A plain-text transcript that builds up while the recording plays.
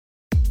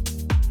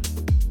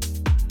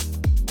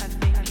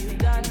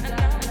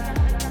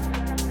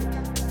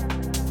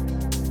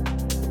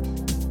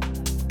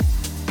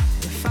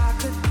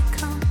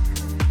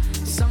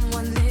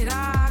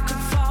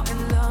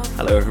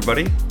Hello,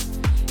 everybody.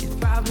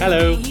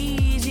 Hello.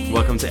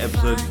 Welcome to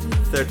episode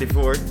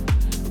 34.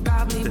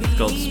 This is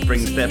called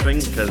Spring Stepping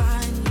because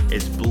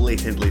it's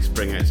blatantly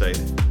spring outside,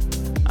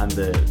 and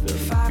the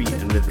beat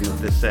and rhythm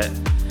of this set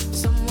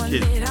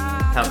should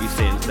help you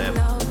stay in step.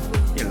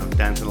 You know,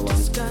 dancing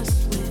along.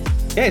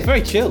 Yeah, it's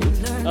very chilled.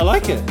 I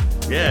like it.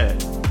 Yeah.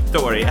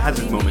 Don't worry, it has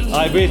its moments.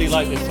 I really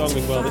like this song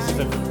as well.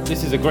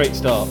 This is a great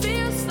start.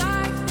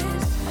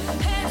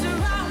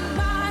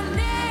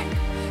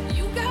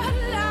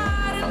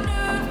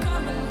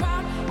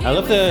 I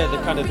love the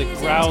kind of the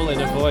growl in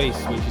her voice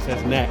when she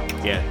says neck.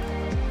 Yeah.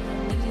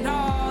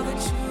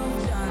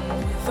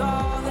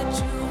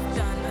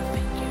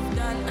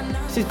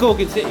 This is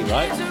Gorgon City,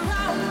 right?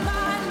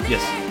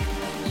 Yes.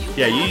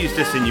 Yeah, you used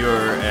this in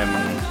your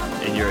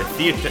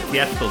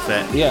theatrical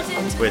set. Yeah.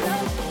 With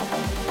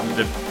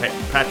the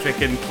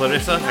Patrick and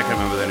Clarissa. I can't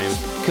remember their names.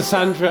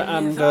 Cassandra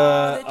and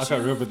I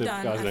can't remember the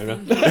guy's name now.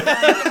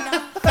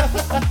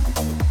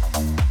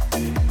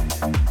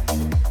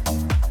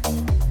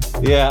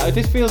 Yeah,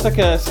 this feels like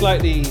a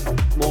slightly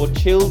more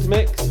chilled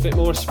mix, a bit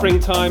more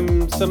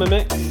springtime summer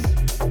mix.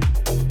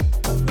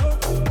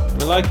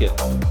 I like it.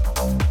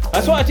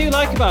 That's what I do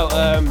like about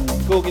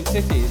Gorgon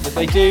City, is that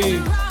they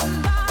do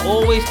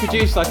always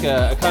produce like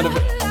a kind of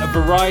a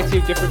variety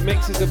of different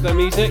mixes of their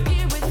music.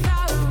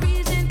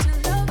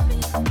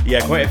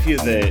 Yeah, quite a few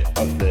of the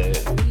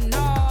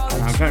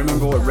I'm trying to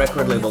remember what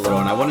record label they're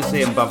on. I want to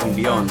say Above and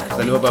Beyond, because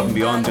I know Above and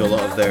Beyond do a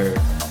lot of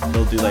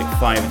they'll do like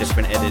 5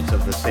 different edits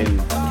of the same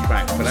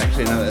track. But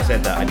actually, now that I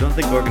said that, I don't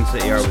think Gorgon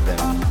City are with them.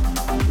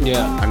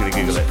 Yeah. I'm going to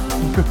Google it.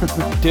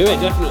 Do it,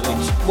 definitely.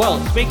 Well,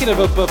 speaking of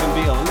Above and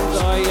Beyond,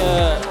 I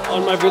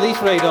on my release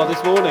radar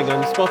this morning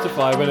on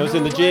Spotify when I was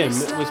in the gym,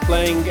 was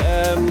playing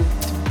a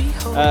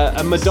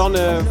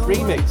Madonna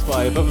remix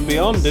by Above and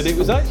Beyond, and it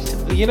was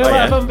actually, you know,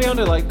 Above and Beyond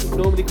are like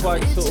normally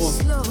quite sort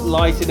of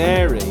light and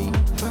airy.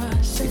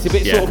 It's a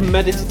bit sort of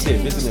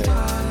meditative, isn't it?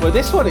 Well,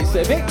 this one, it's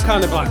a bit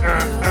kind of like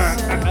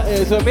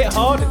it's a bit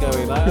harder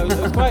going.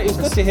 Like, it was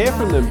good to hear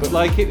from them, but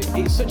like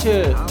it's such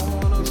an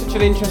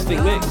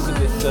interesting mix of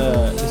this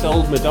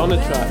old Madonna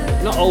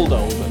track. Not old,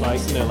 but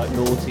like, you know, like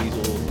noughties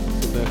or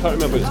something. I can't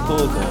remember what it's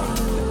called now.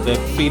 The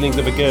Feelings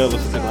of a Girl or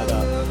something like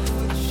that.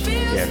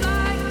 Yeah.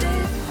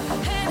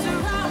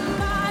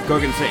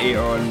 Gorgon City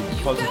are on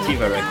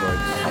Positiva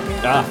Records.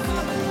 Ah.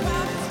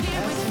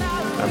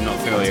 I'm not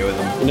familiar with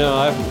them. No,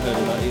 I haven't heard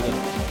of that either.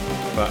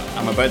 But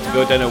I'm about to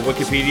go down a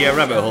Wikipedia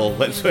rabbit hole.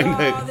 Let's find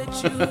out.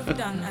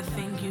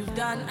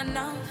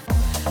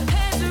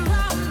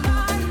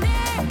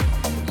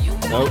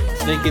 Oh,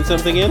 sneaking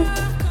something in?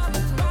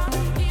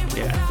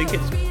 Yeah, I think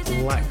it's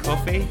Black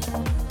Coffee.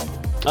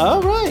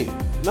 Oh, right.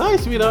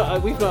 Nice. We've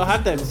not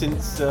had them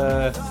since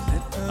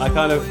I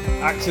kind of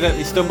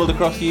accidentally stumbled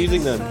across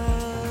using them.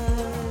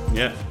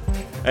 Yeah.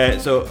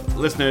 So,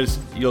 listeners,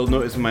 you'll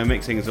notice my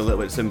mixing is a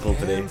little bit simple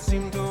today.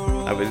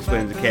 I was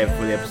explaining to Kev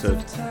for the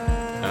episode.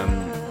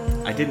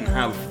 I didn't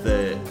have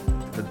the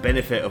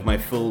benefit of my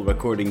full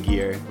recording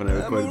gear when I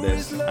recorded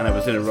this, and I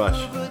was in a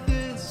rush.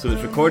 So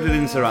it's recorded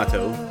in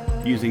Serato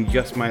using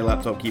just my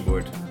laptop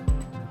keyboard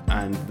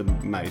and the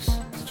mouse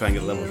to try and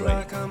get the levels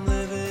right.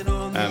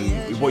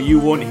 What you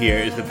won't hear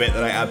is the bit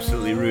that I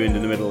absolutely ruined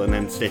in the middle and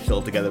then stitched it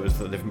all together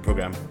with a different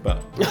program.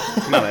 But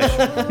malish.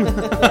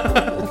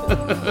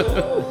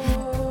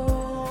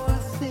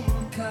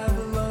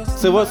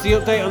 So what's the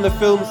update on the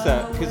film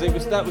set? Because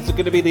that was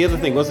going to be the other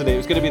thing, wasn't it? It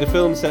was going to be the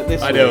film set this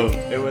week. I know.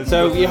 It was.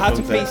 So you had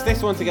to piece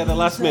this one together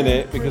last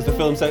minute because the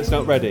film set's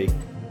not ready.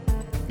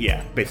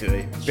 Yeah,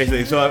 basically.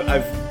 So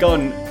I've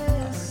gone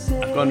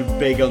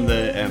big on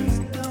the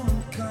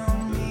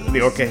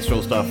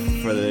orchestral stuff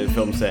for the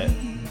film set.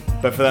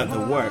 But for that to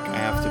work, I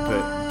have to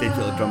put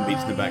digital drum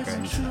beats in the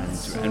background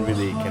and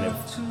really kind of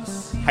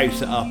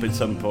house it up in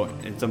some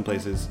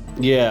places.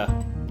 Yeah,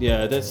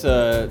 that is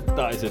a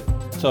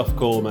tough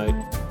call, mate.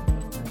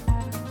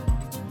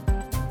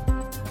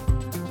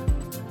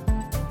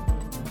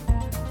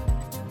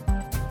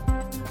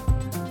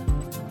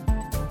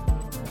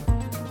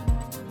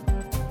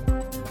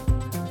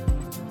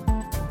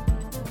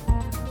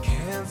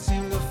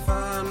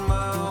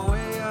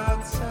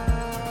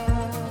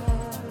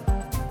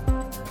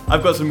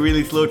 I've got some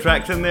really slow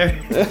tracks in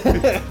there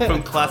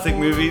from classic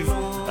movies.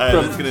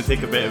 It's going to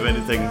take a bit of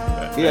editing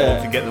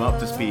to get them up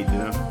to speed, you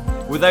know,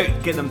 without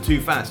getting them too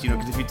fast, you know,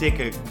 because if you take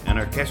an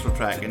orchestral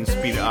track and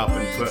speed it up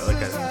and put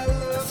like a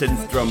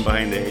synth drum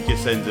behind it, it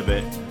just sounds a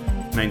bit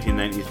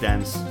 1990s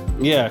dance.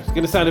 Yeah, it's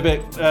going to sound a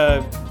bit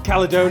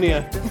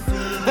Caledonia.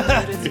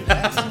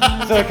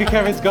 It's like a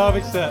Kevin's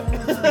Garbage set.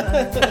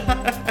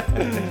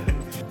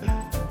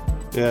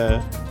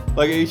 Yeah.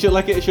 Like it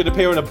should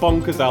appear on a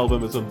Bonkers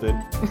album or something.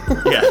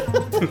 Yeah.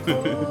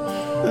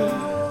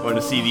 Or on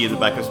a CD in the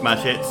back of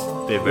Smash Hits,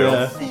 Dave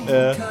Birrell.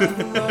 Yeah.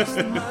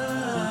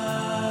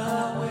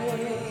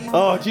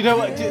 Oh, do you know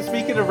what?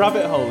 Speaking of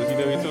rabbit holes, you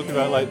know, we're talking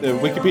about like the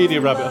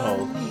Wikipedia rabbit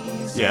hole.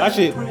 Yeah.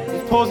 Actually,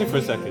 it's pausing for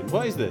a second.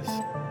 What is this?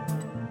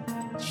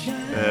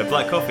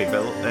 Black Coffee,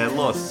 but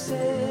Lost.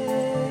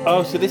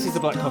 Oh, so this is the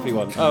Black Coffee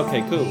one. Oh,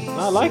 okay, cool.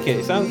 I like it.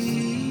 It sounds...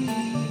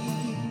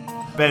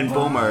 Ben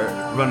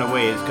Böhmer,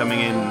 Runaway, is coming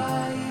in.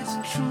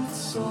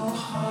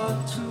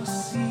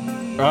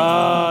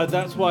 Ah,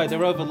 that's why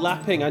they're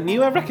overlapping. I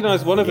knew I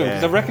recognised one of them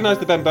because I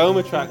recognised the Ben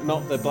Böhmer track,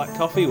 not the Black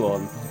Coffee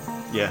one.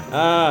 Yeah.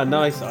 Ah,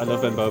 nice. I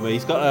love Ben Böhmer.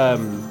 He's got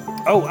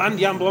oh, and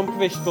Jan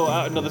Blomqvist brought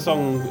out another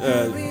song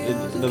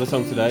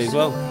today as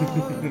well.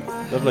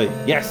 Lovely.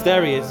 Yes,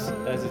 there he is.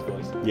 There's his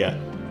voice. Yeah.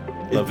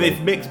 Lovely.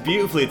 They've mixed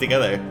beautifully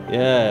together.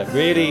 Yeah,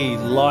 really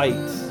light.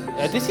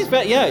 This is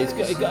very, yeah, it's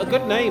got a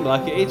good name.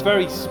 Like it's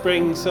very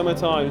spring,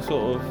 summertime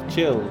sort of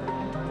chill.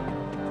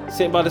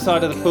 Sitting by the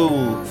side of the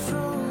pool.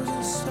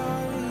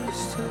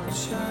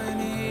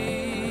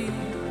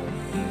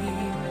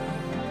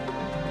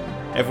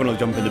 Everyone will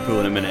jump in the pool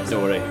in a minute,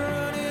 don't worry.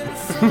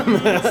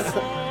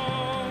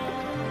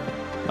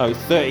 Oh, it's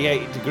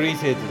 38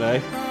 degrees here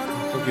today.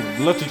 I'd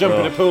love to jump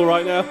in a pool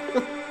right now.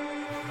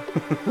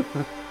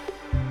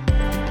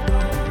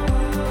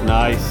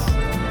 Nice.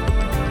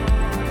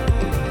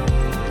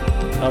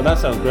 Oh, that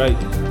sounds great.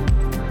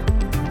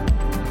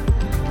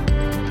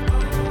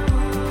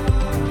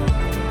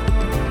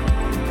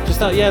 Just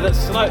that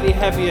slightly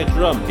heavier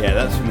drum. Yeah,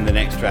 that's from the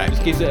next track.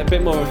 Just gives it a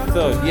bit more of a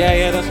thud.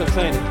 Yeah, that's what I'm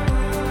saying.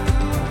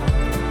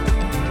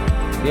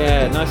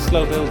 Yeah, nice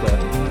slow build there.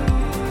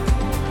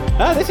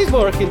 Ah, this is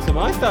more akin to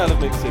my style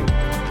of mixing.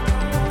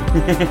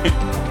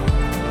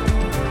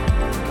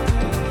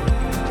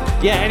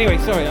 Yeah, anyway,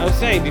 sorry, I was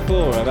saying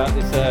before about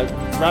this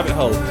rabbit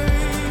hole.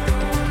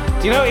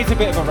 Do you know it's a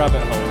bit of a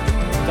rabbit hole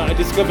that I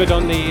discovered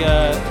on the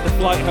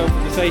flight home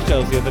from the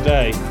Seychelles the other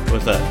day?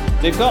 What's that?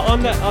 They've got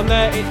on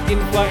their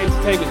in-flight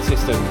entertainment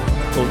system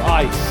called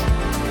ICE.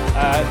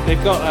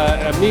 They've got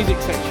a music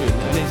section,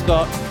 and it's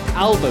got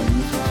albums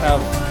which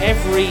have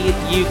every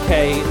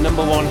UK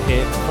number one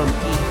hit from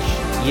each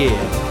year,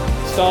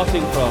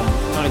 starting from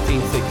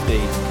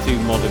 1960 to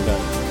modern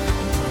day.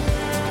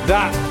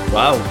 That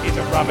is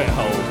a rabbit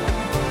hole.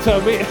 So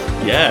me I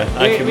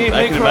can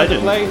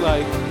imagine. Playing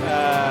like,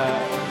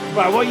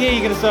 right, what year are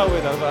you going to start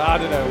with? I was like, I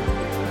don't know,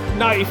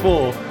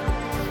 94.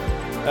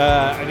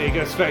 And then you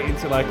go straight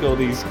into like all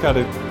these kind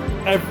of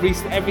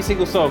every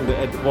single song that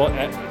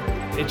had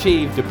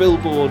achieved a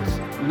Billboard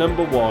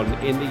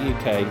 #1 in the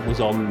UK was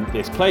on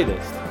this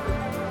playlist.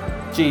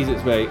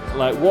 Jesus, mate!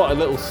 Like what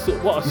a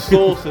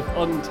source of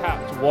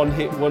untapped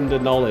one-hit wonder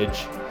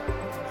knowledge.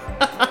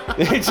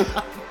 It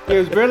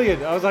was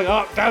brilliant. I was like,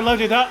 oh,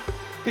 downloaded that.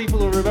 People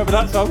will remember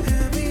that song.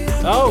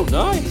 Oh,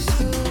 nice.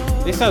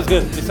 This sounds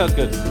good.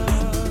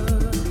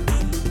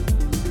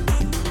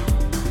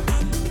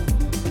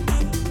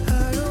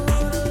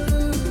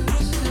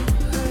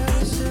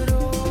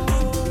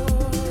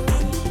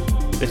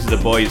 This is the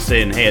boys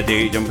saying, hey, I dare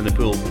you jump in the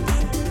pool.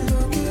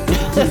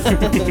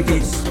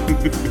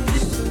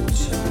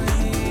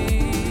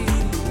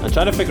 I'm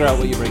trying to figure out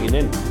what you're bringing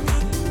in.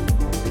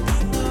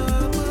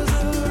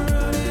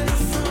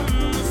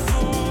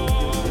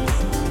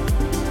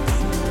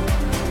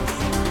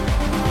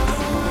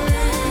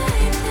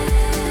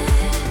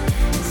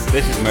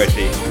 This is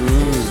Mercy.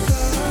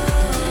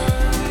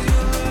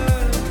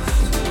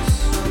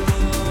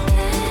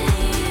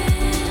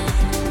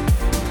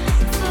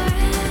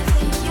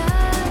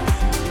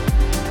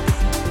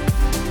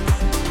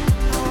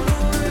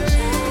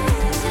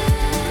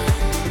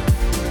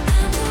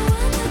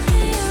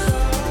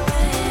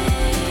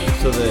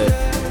 So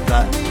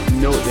that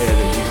note there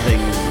that she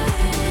sings,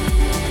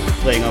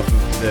 playing off of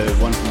the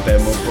one from Ben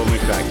Böhmer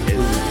track, is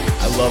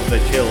I love the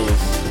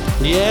chills.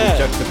 Yeah.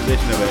 The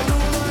juxtaposition of it.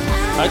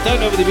 I don't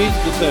know the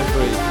musical term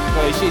for it,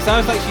 but she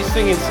sounds like she's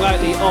singing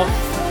slightly off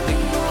the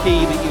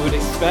key that you would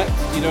expect.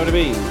 Do you know what I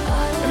mean?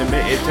 And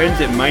it turns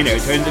it minor.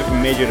 It turns it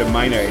from major to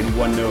minor in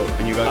one note,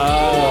 and you got.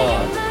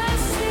 Oh.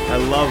 I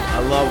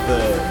love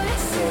the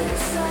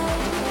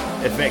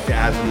effect it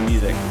has on the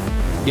music.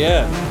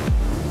 Yeah.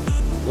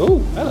 Oh,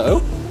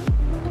 hello.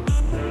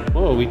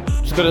 Oh, we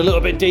just got a little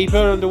bit deeper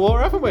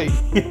underwater, haven't we?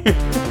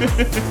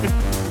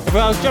 If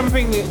I was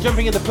jumping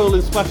in the pool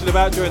and splashing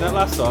about during that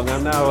last song,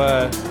 I'm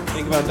now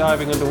thinking about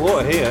diving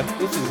underwater here.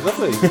 This is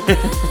lovely.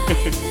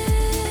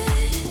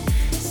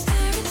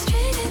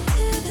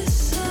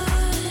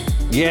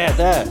 Yeah,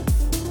 there.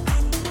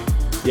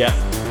 Yeah.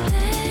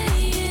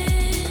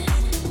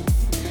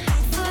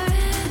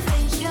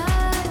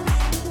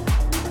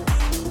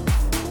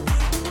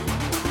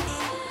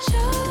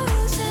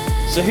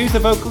 So who's the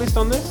vocalist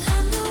on this?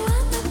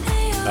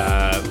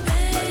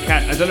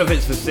 I don't know if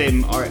it's the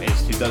same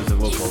artist who does the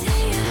vocals.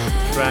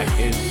 The track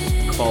is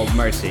called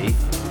Mercy,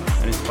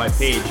 and it's by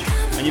Paige.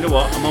 And you know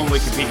what? I'm on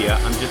Wikipedia.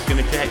 I'm just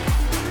gonna check.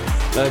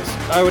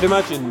 I would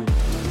imagine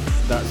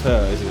that's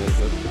her, isn't it?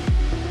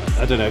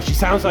 But I don't know. She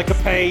sounds like a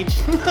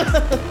Paige.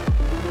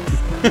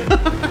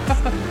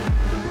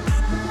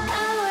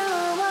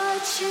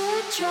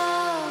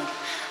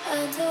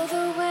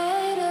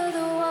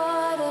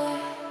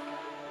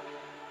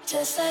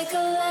 Just like a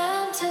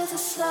lamb to the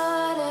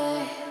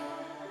slaughter,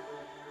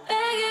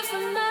 begging for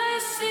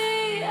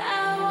mercy.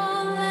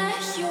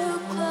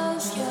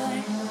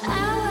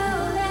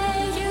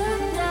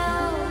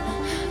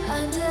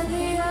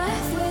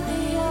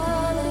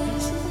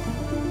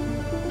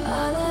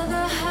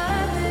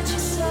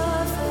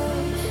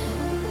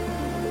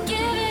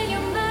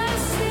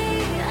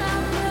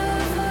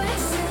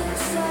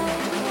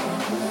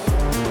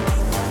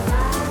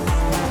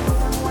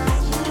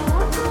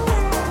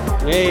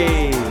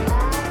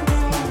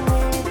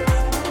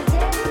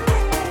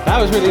 That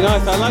was really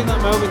nice. I like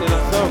that moment in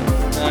that song.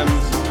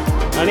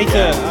 I need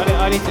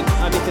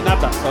to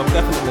nab that song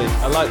definitely.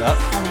 I like that.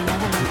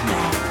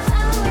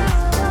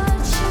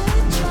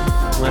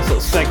 Nice little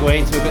segue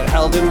into a bit of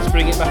Heldens.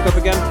 Bring it back up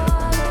again.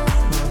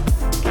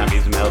 Can't be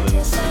some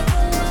Heldens.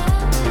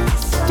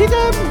 Did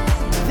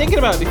thinking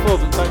about it before,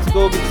 but back to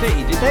Gorgon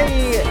City.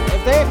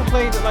 Have they ever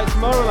played at like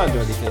Tomorrowland or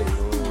anything?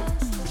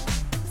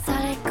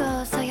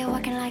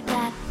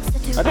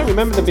 I don't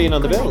remember them being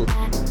on the bill.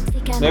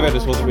 Maybe I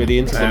just wasn't really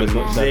into them as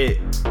much then.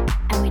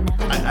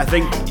 I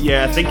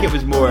think it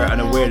was more an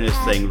awareness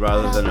thing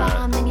rather than a...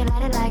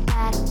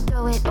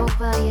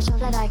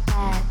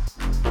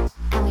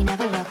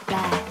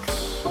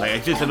 Like, I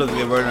don't think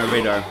they were on our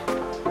radar.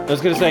 I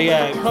was going to say,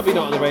 yeah, probably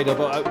not on the radar,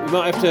 but we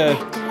might have to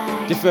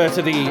defer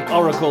to the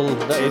oracle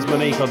that is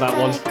Monique on that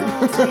one.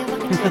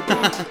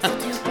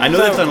 I know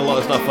they've done a lot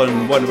of stuff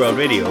on One World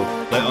Radio,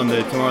 like on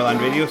the Tomorrowland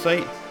radio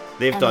site.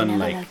 They've done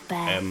like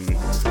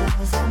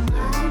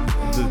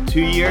the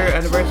 2-year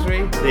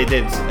anniversary. They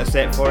did a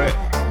set for it.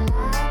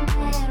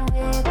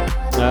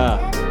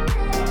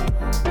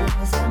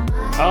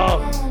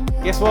 Oh,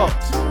 guess what?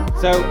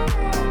 So,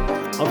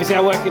 obviously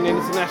I work in an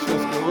international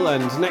school,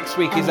 and next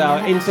week is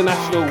our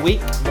International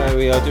Week, where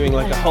we are doing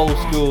like a whole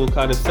school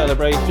kind of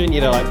celebration.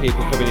 You know, like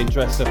people coming in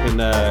dressed up in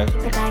their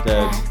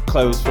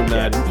clothes from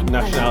their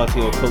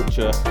nationality or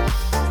culture.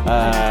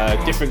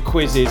 Different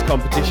quizzes,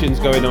 competitions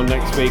going on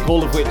next week,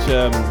 all of which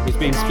is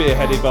being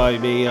spearheaded by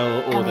me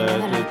or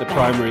the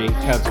primary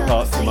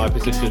counterparts to my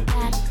position.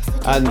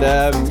 And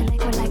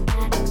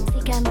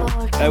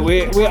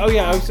we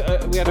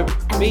had a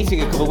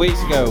meeting a couple of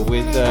weeks ago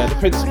with the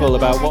principal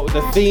about what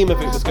the theme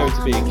of it was going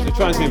to be, because we're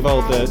trying to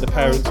involve the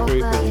parents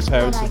group and the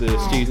parents of the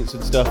students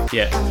and stuff.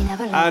 Yeah.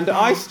 And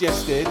I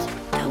suggested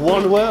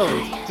One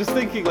World, just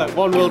thinking like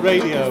One World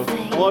Radio,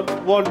 one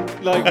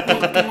like,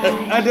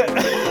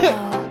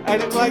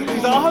 and it's like,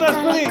 he's like, oh, that's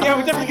brilliant, yeah,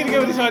 we're definitely going to go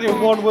with this idea of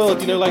One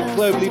World, you know, like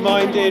globally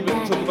minded,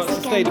 we're talking about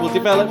sustainable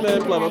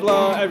development, blah, blah,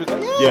 blah.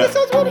 Everyone's like, yeah, that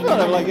sounds wonderful.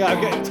 And I'm like, yeah,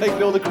 I'm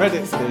taking all the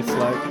credit for this,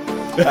 like,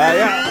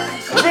 yeah.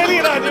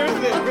 Brilliant idea,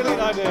 isn't it?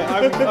 Brilliant idea.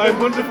 I'm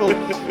wonderful.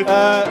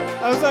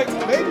 I was like,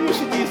 maybe you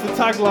should use the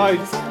tagline,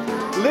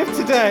 live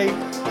today.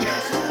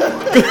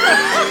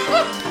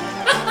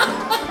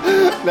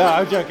 No,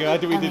 I'm joking.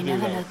 We didn't do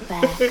that.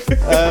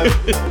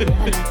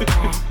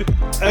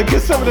 I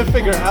guess someone would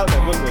figure it out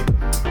then, wouldn't we?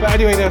 But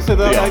anyway, now, so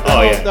the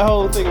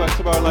whole thing about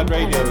Tomorrowland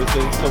Radio is that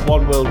it's the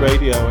One World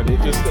Radio, and I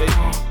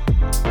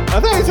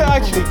think it's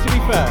actually, to be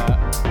fair,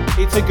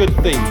 it's a good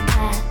theme.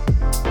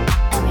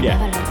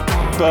 Yeah.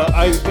 But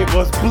it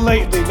was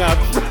blatantly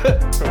nabbed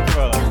from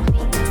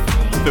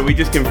Tomorrowland. So we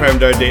just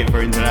confirmed our date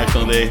for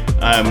International Day.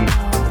 And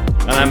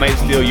I might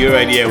steal your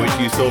idea, which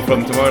you stole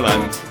from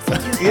Tomorrowland.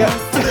 Yeah.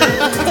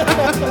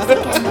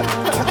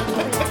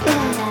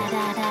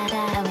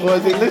 What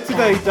is it? Live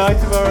today, die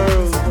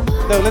tomorrow.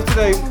 No, live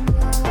today.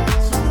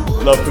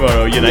 Love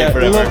tomorrow, unite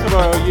forever. Love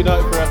tomorrow,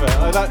 unite forever.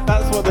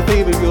 That's what the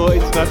theme of your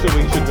International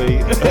Week should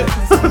be.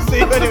 See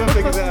if anyone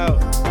figures it out.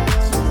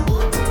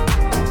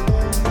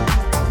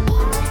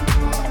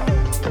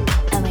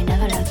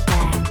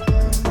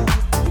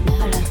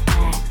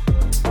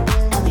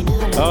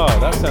 Oh,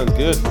 that sounds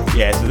good.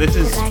 Yeah, so this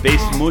is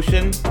Space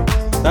Motion.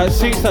 That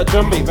suits that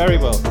drum beat very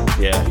well.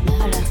 Yeah.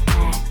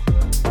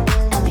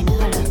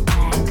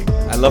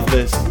 I love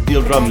the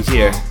steel drums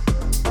here.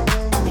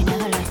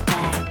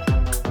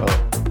 Oh.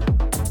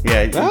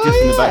 Yeah,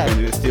 just in the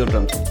background, it's steel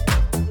drums.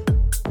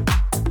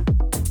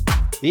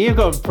 You've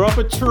got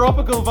proper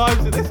tropical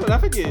vibes in this one,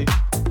 haven't you?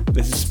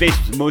 This is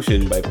Space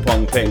Motion by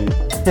Pong Ping.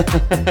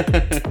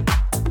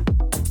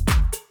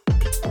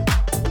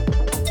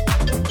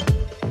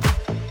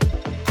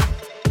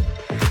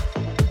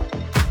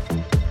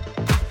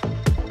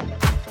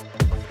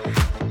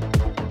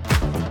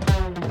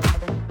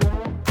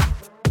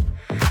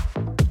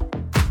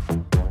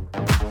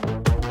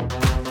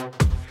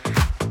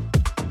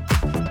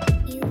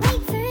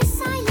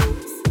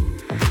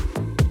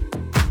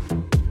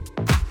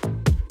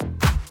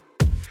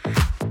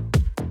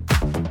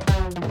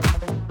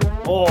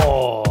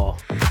 Oh,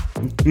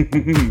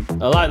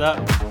 I like that.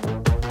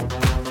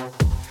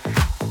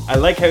 I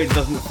like how it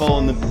doesn't fall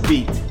on the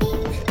beat.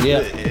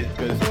 Yeah. It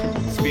goes,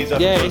 speeds up.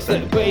 Yeah,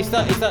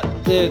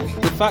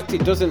 the fact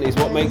it doesn't is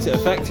what makes it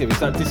effective. It's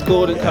that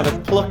discordant kind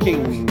of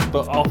plucking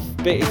but off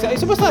bit.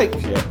 It's almost like,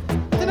 I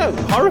don't know,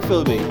 horror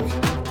filmy.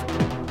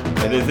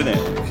 It is, isn't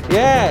it?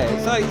 Yeah,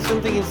 it's like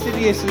something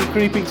insidiously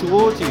creeping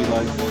towards you,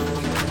 like.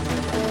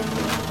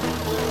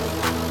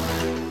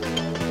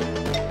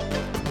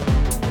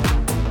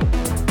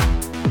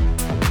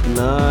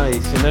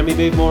 Nice, and then we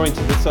move more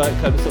into the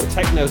kind of sort of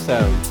techno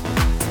sound.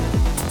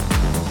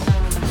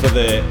 So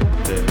the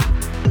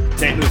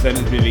techno sound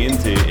it's moving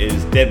into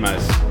is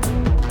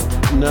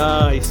Deadmau5.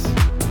 Nice.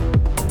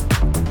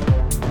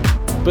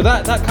 But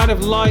that kind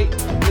of light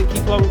blinky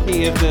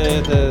plonky of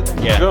the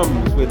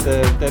drums with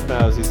the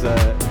Deadmau5 is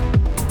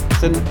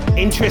it's an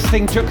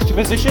interesting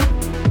juxtaposition.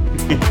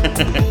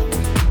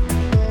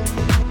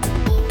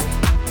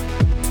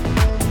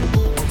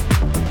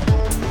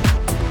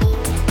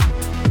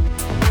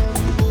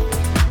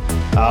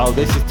 Oh,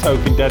 this is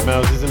token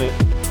Deadmau5, isn't it?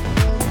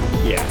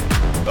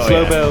 Yeah. Oh,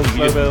 Slow yeah. build, You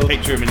slow just build.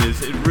 picture him in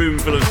his room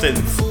full of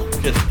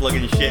synths, just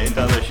plugging shit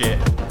into other shit.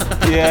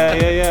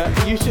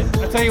 Yeah. You should.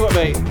 I tell you what,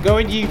 mate. Go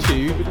on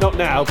YouTube, not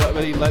now, but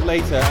I mean, like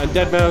later, and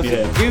Deadmau5.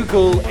 Yeah.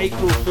 Google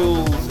April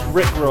Fool's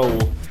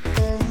Rickroll.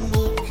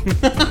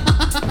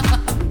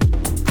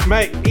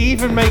 Mate, he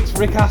even makes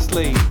Rick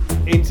Astley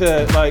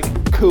into like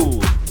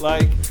cool.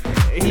 Like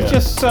he's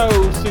just so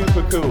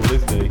super cool,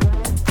 isn't he?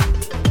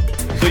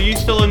 So you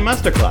still in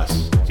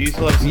Masterclass? Do you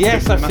still have?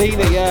 Yes, I've seen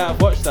it. Masterclass? Yeah,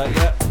 I've watched that.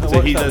 Yeah, I So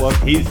watched he that does. one.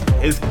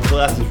 His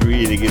class is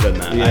really good on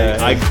that. Yeah.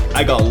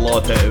 I got a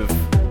lot out of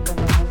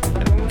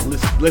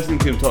listening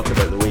to him talk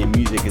about the way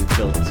music is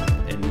built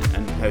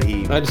and how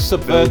he And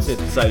subverted.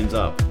 builds sounds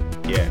up.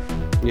 Yeah.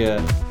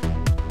 Yeah.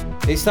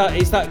 It's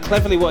that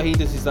cleverly what he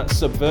does is that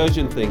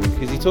subversion thing,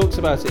 because he talks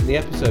about it in the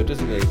episode,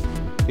 doesn't he?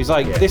 He's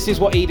like, Yeah. this is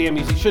what EDM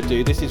music should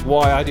do, this is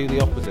why I do the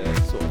opposite,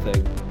 sort of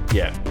thing.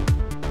 Yeah.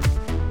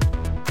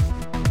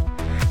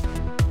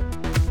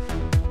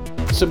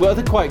 Some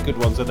other quite good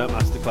ones on that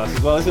masterclass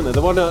as well, isn't there?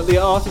 The one, the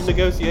art of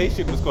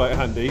negotiation was quite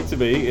handy to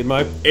me in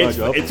my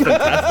job. It's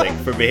fantastic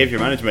for behaviour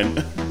management.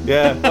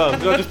 Yeah, well,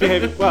 not just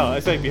behaviour. Well, I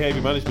say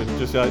behaviour management,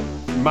 just like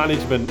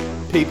management,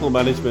 people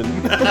management.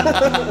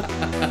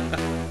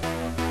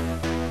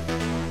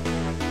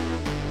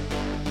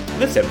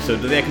 This episode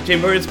of the Echo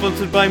Chamber is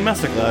sponsored by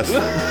Masterclass.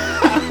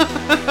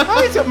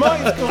 Oh, it's a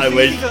Martin Scorsese. I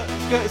wish.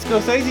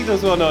 Scorsese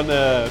does one on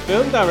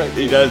film directing.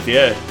 He does,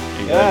 yeah.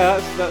 He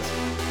does. Yeah, that's.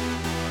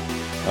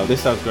 Oh,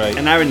 this sounds great.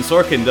 And Aaron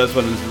Sorkin does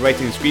one of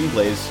writing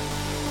screenplays.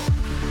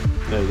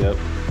 There you go.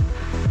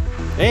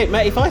 Hey,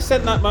 mate, if I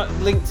sent that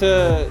link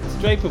to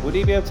Draper, would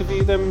he be able to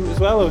view them as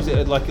well, or is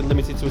it like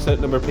limited to a certain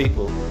number of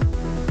people?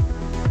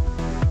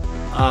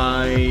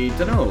 I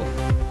don't know.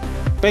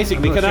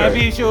 Basically, I'm can not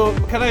I sure.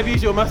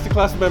 abuse your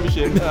masterclass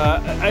membership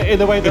in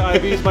the way that I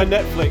abuse my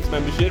Netflix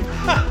membership?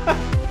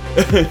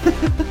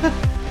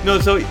 No,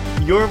 so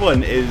your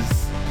one is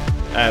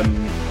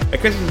a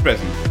Christmas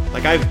present.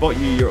 Like I've bought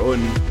you your own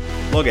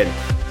login.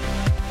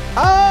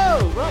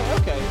 Oh, right,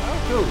 okay.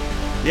 Oh,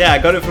 cool. Yeah, I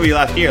got it from you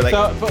last year. Like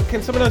So, but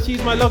can someone else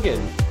use my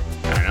login?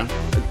 I don't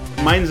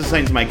know. Mine's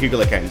assigned to my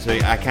Google account, so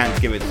I can't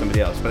give it to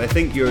somebody else. But I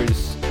think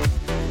yours.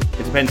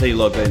 It depends how you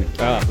log in.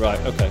 Ah, right,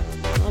 okay.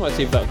 I might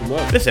see if that can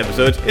work. This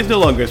episode is no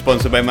longer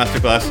sponsored by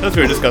Masterclass, as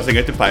we're discussing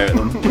how to pirate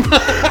them.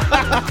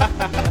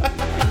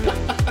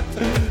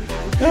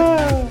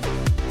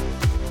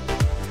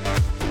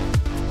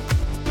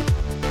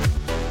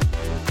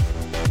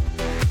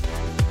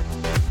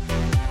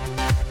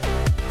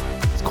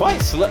 It's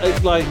quite slow.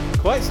 It's like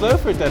quite slow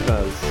for a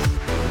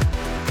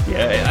Deadmau5.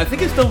 Yeah, I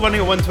think it's still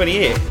running at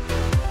 128,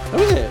 Oh,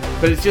 is it?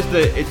 but it's just Oh,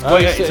 it's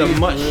so a it's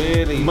much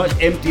really- much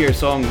emptier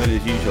song than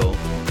is usual.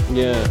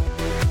 Yeah.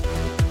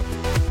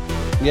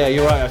 Yeah,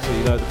 you're right. Actually,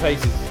 you know, the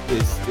pace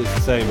is the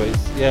same, but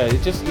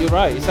you're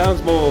right. It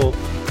sounds more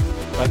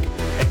like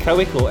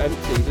echoic or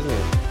empty, doesn't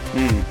it?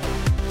 Hmm.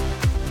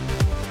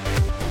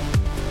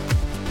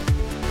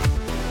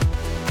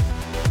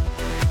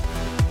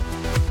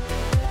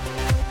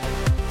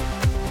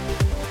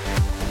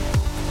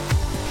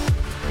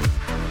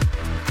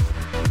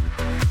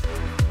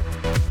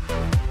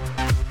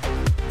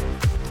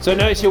 So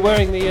notice you're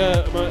wearing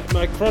the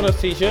my Chronos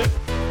t-shirt.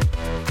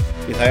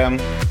 Yes, I am.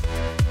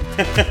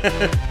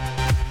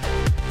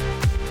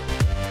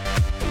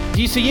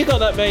 So you got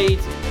that made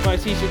by a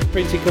t-shirt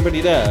printing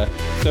company there.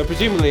 So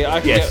presumably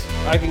I can Yes.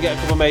 get a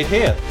couple made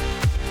here.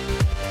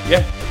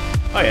 Yeah.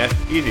 Oh yeah,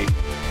 easy.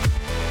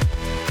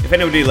 If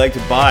anybody would like to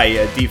buy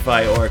a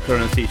DeFi or a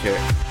Chronos t-shirt,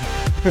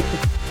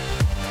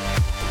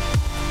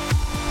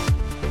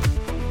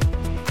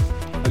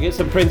 I'll get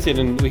some printed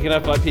and we can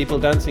have like people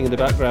dancing in the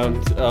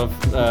background of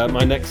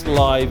my next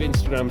live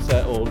Instagram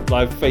set or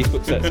live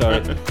Facebook set,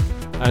 sorry.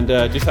 And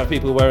just have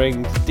people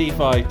wearing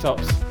DeFi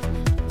tops.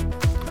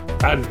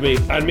 And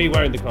me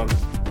wearing the cons.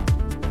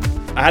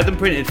 I had them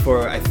printed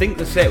for I think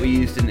the set we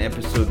used in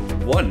episode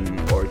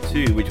 1 or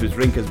 2, which was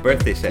Rinka's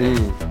birthday set.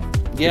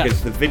 Yeah.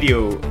 Because the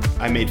video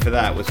I made for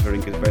that was for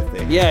Rinka's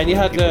birthday. Yeah, and you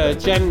had People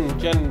danced.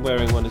 Jen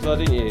wearing one as well,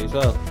 didn't you? As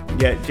well.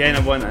 Yeah, Jen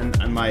had one,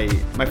 and my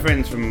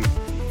friends from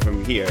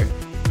here.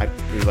 I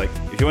was like,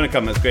 if you want to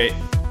come, that's great.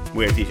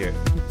 Wear a t-shirt.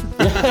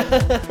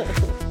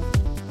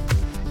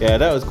 Yeah,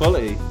 that was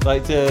quality.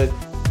 Like to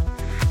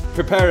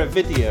prepare a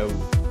video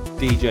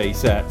DJ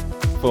set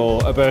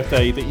for a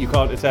birthday that you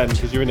can't attend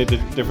because you're in a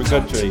different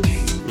country.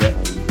 Yeah,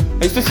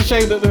 It's just a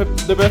shame that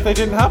the birthday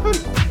didn't happen.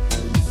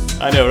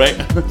 I know, right?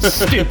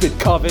 Stupid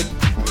COVID.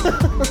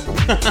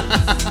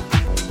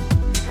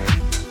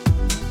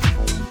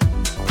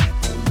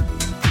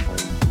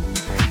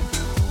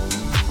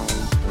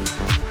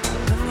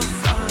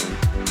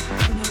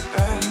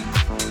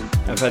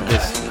 I've had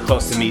this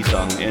Talk to Me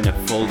song in a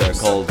folder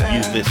called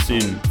Use This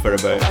Soon for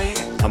about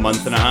a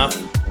month and a half.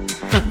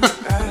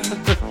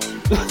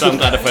 So I'm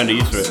glad I found a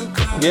use for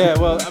it. Yeah,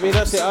 well, I mean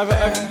that's it.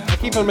 I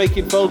keep on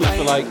making folders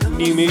for like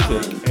new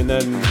music, and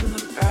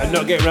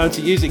not getting around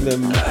to using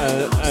them,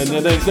 and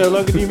then there's no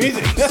longer new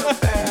music.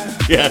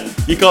 Yeah,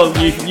 you call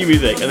it new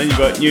music, and then you've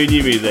got new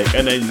music,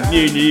 and then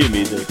new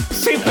music.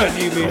 Super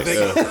new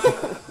music.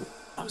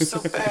 I'm so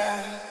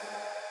bad.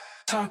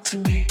 Talk to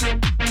me.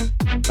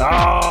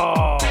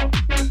 Oh!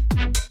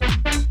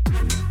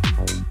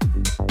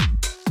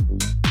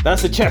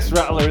 That's a chest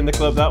rattler in the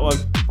club, that one.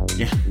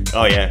 Yeah.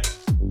 Oh yeah.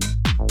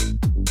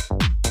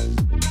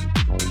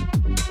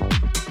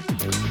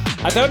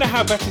 I don't know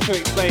how better to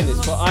explain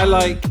this, but I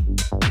like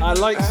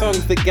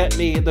songs that get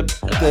me at the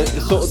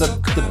sort of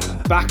the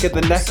back of the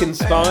neck and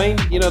spine.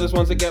 You know, those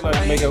ones that get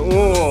like me go,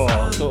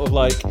 oh, sort of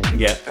like,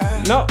 Yeah.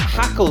 not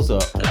hackles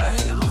up,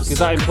 because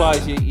that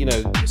implies you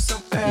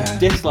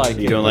dislike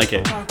it. You don't like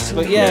it.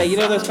 But yeah, you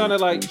know, those kind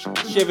of like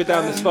shiver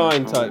down the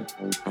spine type.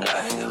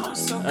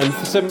 And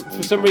for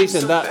some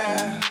reason those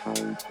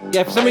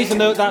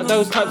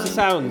types of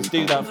sounds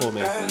do that for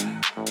me.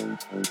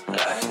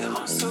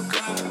 I'm so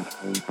good.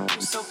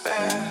 I'm so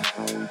bad.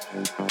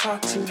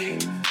 Talk to me.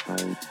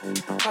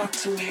 Talk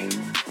to me.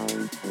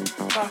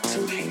 Talk to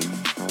me.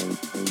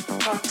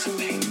 Talk to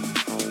me.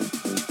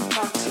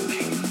 Talk to me.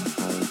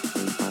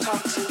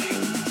 Talk to me.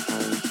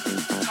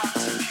 Talk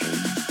to me.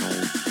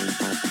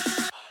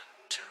 1,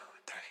 2,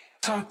 3.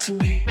 Talk to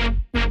me.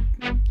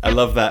 I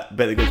love that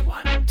bit that goes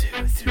 1,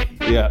 2, 3.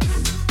 Yeah.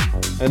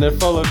 And then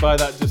followed by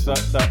that just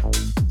that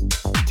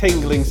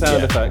tingling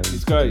sound effect.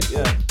 It's great,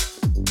 yeah.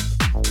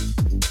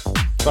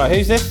 Right,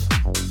 who's this?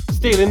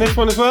 Stealing this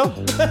one as well?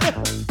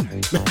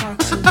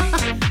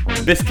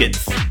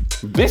 Biscuits.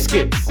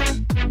 Biscuits.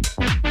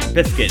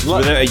 Biscuits What?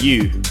 without a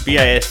U.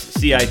 Biscits.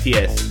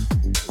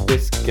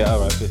 Biscuit,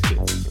 alright,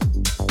 biscuits.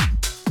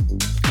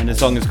 And the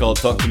song is called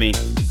Talk to Me.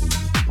 It'd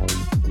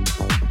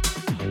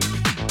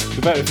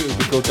be better if it would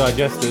be called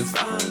Digesters.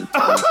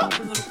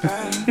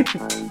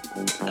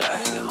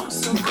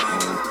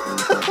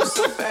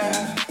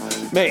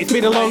 Mate, it's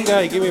been a long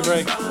day, give me a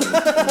break. I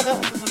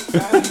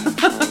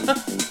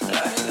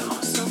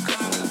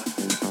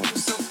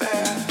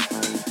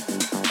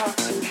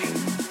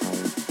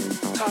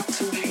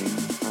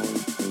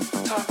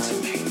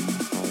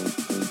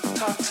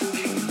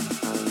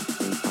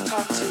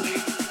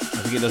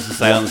think it does the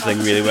silence thing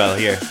really well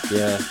here.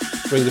 Yeah,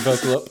 bring the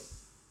vocal up.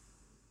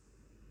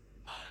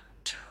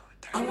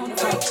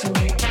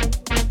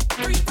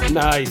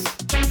 Nice.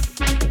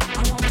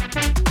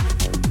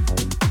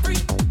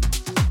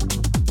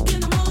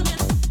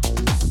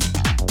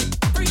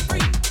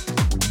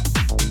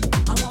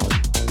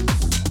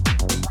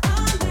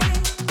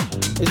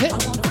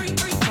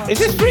 Is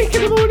this freak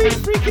in the morning,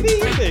 freak in the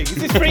evening? Is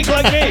this freak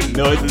like me?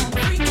 No,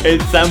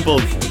 it's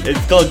samples.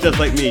 It's called Just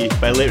Like Me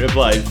by Late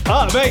Replies.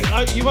 Ah, mate,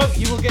 you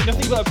will get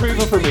nothing but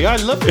approval from me. I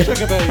love the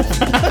sugar bass.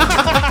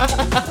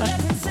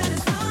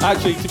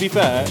 Actually, to be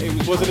fair,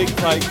 wasn't it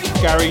like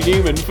Gary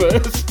Newman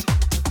first?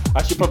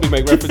 I should probably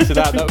make reference to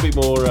that. That would be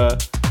more.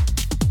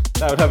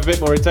 That would have a bit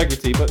more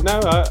integrity. But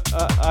no,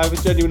 I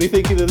was genuinely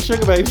thinking of the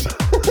sugar babes.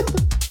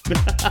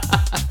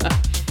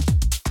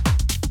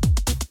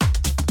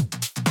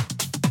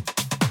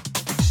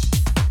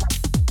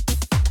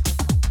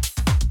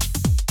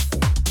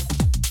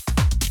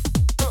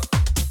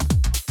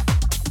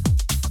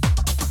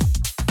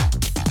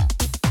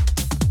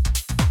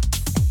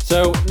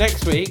 So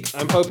next week,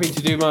 I'm hoping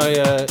to do my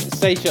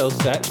Seychelles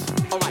set.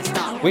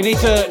 We need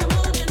to.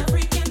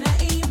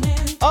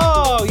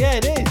 Oh yeah,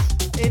 it is.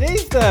 It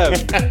is them.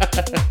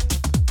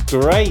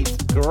 Great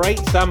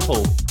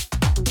sample.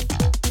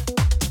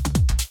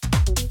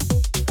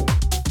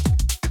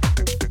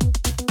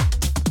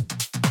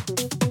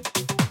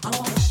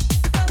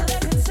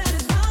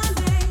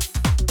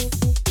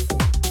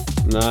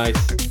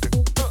 Nice.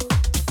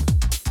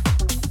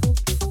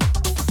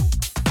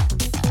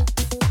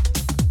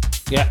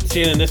 Yeah,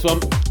 stealing this one.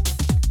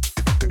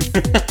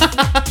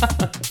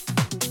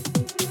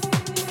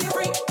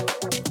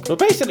 Well,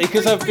 basically,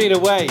 because I've been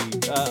away,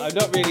 I've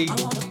not really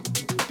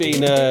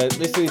been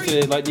listening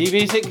to like new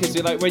music. Because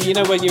like when you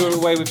were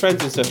away with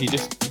friends and stuff, you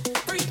just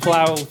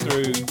plow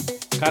through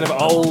kind of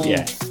old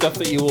stuff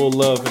that you all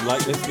love and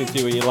like listening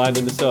to when you're lying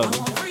in the sun.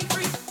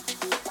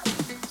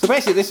 So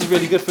basically, this is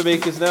really good for me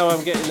because now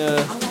I'm getting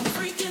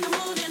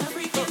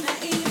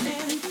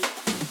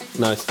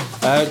nice.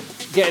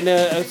 Getting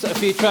a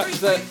few tracks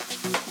that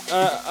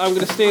I'm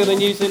going to steal and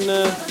use in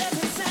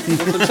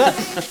some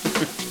sets.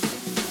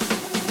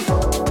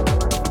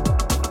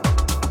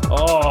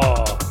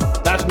 Oh,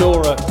 that's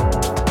Nora.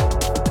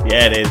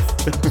 Yeah, it is.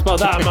 Smell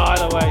that a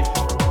mile away.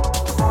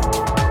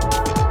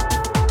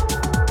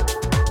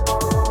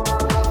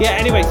 Yeah,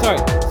 anyway, sorry.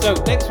 So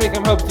next week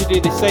I'm hoping to do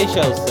the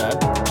Seychelles set.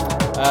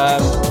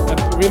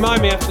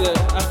 Remind me after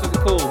the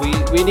call, we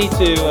need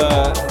to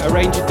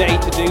arrange a day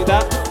to do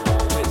that.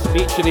 It's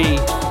mutually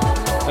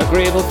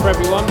agreeable for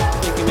everyone.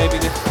 Thinking maybe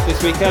this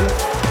weekend.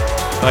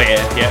 Oh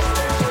yeah.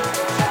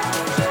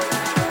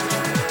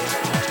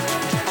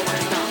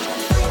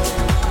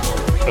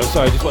 Oh,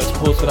 sorry, I just wanted to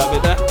pause for that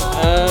bit there.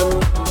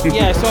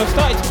 Yeah, so I've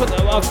started to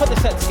I've put the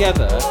set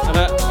together, and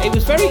it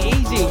was very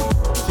easy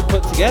to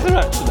put together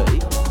actually.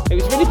 It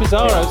was really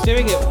bizarre. I was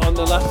doing it on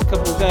the last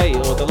couple of days,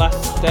 or the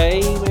last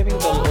day maybe,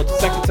 or the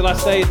second to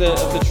last day of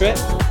the trip.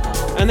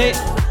 And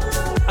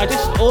I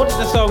just ordered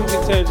the songs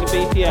in terms of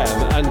BPM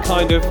and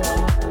kind of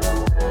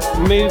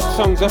moved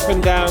songs up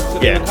and down so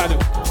they were kind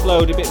of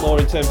flowed a bit more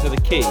in terms of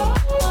the key.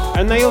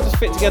 And they all just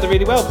fit together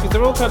really well because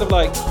they're all kind of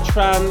like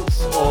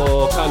trance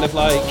or kind of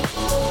like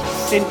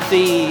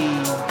synthy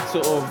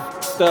sort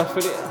of stuff.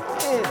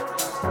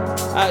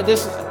 And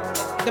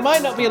there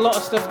might not be a lot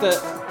of stuff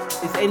that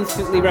is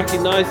instantly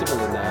recognisable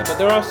in there, but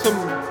there are some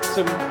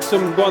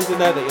ones in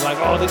there that you're like,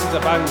 oh, this is a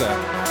banger.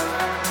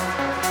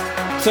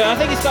 So I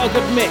think it's got a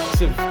good mix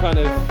of kind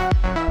of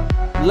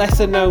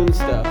lesser known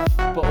stuff,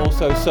 but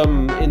also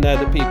some in there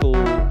that people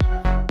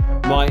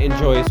might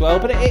enjoy as well.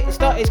 But it's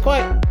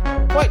quite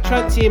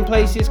trancey in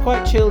places,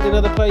 quite chilled in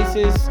other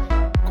places,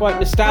 quite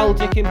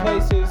nostalgic in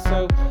places.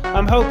 So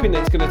I'm hoping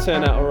it's going to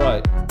turn out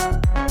alright.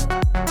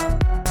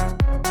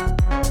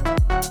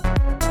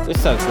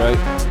 This sounds great.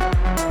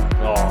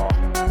 Oh.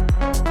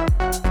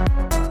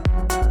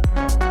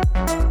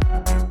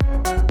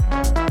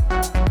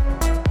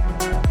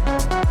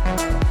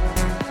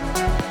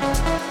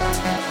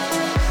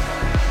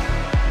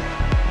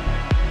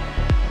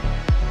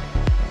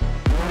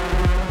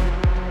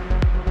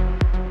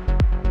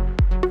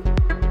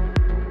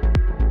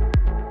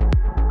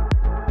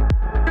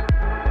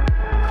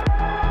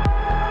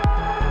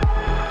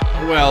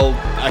 Well,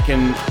 I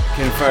can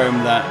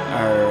confirm that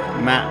our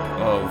map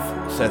of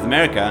South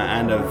America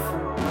and of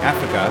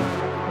Africa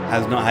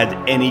has not had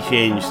any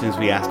change since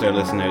we asked our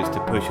listeners to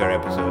push our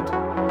episode.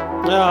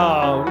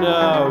 Oh,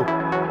 no.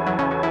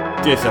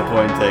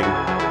 Disappointing.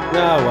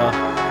 No, well.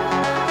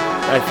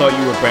 I thought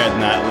you were better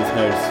than that,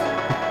 listeners.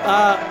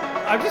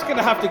 I'm just going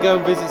to have to go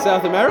and visit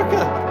South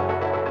America.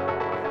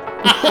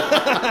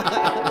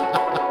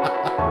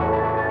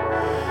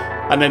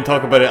 And then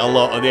talk about it a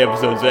lot on the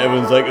episode so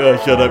everyone's like, oh,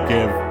 shut up,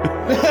 Kev.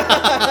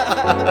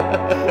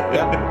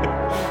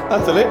 Yeah,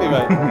 absolutely,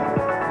 mate.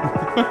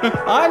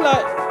 I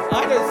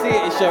don't see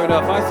it as showing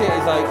off. I see it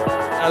as like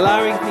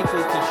allowing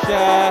people to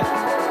share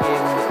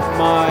in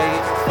my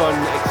fun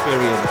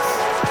experience.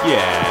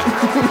 Yeah.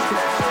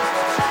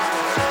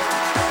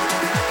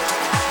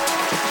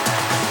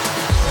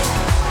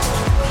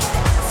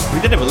 We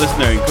did have a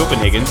listener in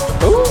Copenhagen.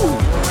 Ooh.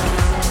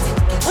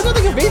 I don't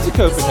think I've been to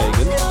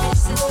Copenhagen.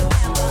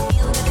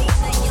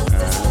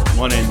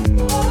 One in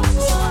a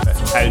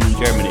town in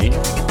Germany.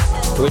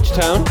 Which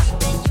town?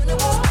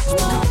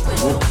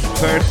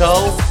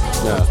 Wuppertal?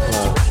 No.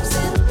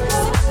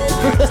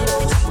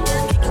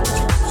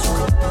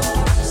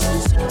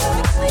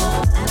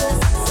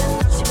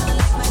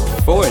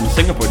 Four in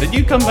Singapore. Did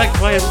you come back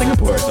via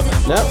Singapore or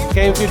something? No,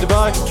 came through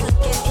Dubai.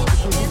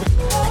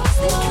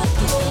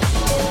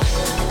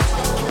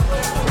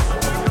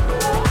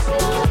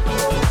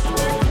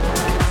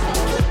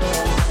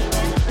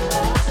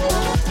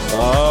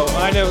 Oh,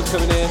 I know what's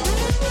coming in.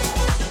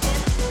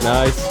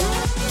 Nice.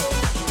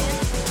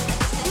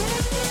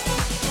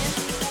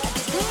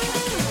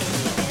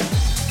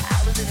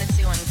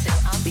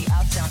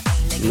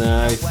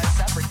 Nice.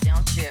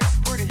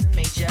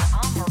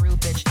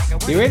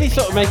 You're really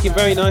sort of making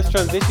very nice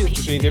transitions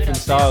between different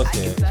styles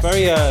here. It's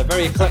very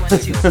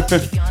eclectic.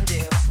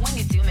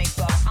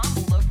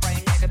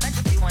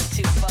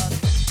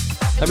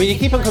 I mean, you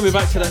keep on coming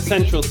back to that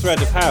central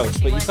thread of house,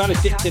 but you kind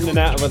of dipped in and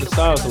out of other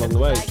styles along the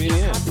way. It's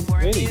really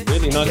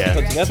nicely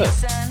put together.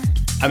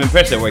 I'm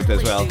impressed it worked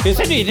as well.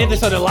 Considering you did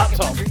this on a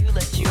laptop.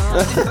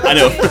 I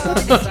know.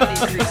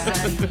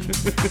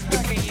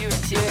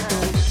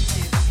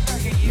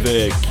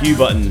 The Q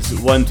buttons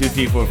 1, 2,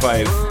 3, 4,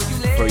 5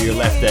 for your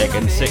left deck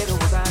and 6,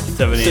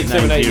 7, 8,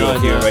 9, 0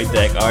 for your right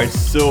deck are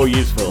so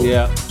useful.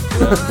 Yeah.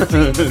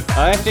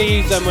 I have to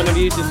use them when I'm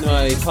using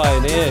my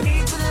Pioneer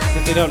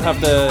because they don't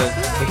have the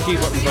Q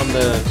buttons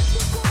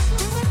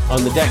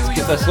on the decks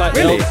because they're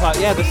slightly older.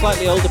 They're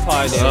slightly older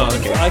Pioneer. Oh,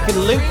 okay. I can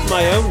loop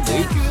my own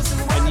loops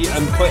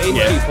and put in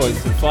key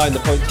points and find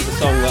the points of the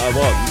song that I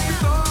want.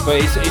 But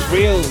it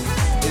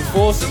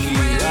forces you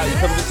out of your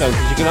comfort zone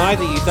because you can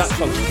either use that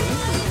function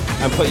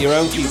and put your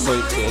own key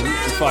points in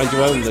and find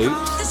your own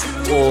loops,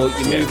 or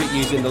you move it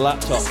using the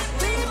laptop.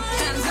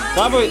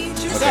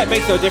 It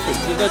makes no difference.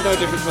 There's no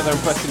difference whether I'm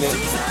pressing it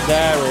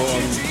there or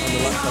on the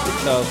laptop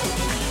itself.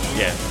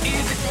 Yeah.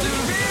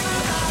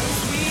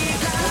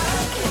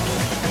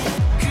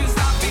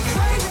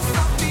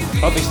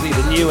 Obviously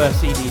the newer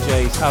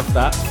CDJs have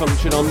that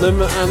function on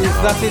them, and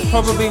that is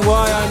probably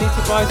why I need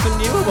to buy some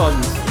newer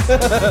ones.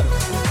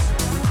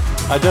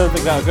 I don't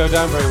think that'll go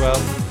down very well.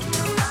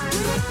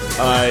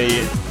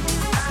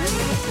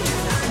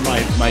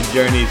 My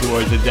journey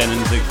towards the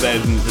Denon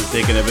 6000s has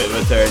taken a bit of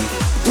a turn.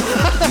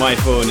 My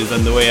phone is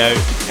on the way out,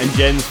 and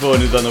Jen's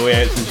phone is on the way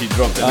out since she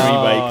dropped the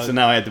re-bike, so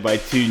now I had to buy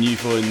 2 new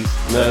phones.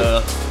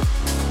 No.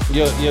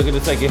 You're going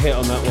to take a hit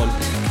on that one.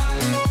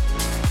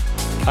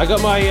 I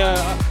got my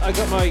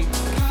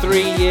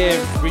 3-year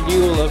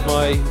renewal of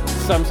my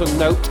Samsung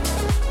Note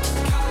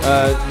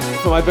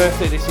for my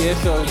birthday this year,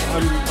 so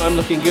I'm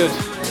looking good.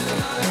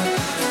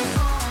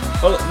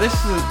 Well, this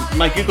is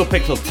my Google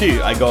Pixel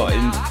 2 I got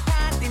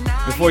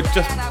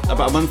just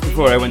about a month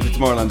before I went to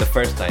Tomorrowland the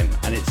first time,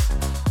 and it's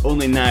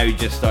only now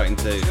just starting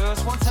to So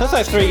that's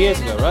like 3 years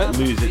ago, right?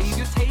 lose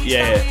its.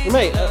 Yeah. Well,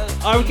 mate,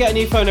 I would get a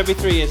new phone every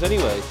 3 years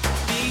anyway.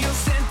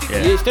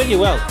 Yeah. It's done you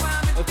well.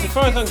 As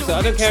far as I'm concerned,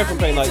 I don't care if I'm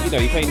paying like,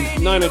 you're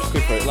paying 900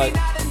 quid for it. Like,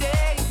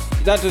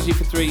 that does you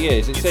for 3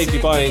 years. It saves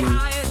you buying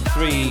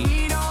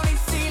 3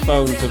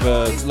 phones of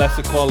a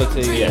lesser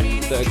quality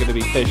and that are going to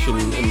be fish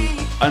and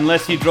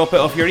Unless you drop it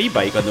off your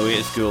e-bike on the way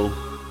to school,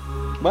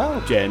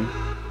 well, Jen.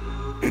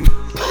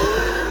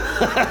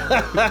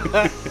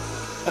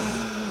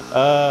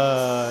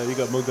 you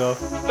got mugged off.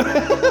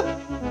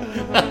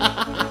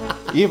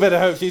 You better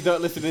hope she's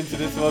not listening to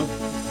this one.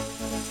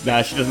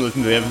 Nah, she doesn't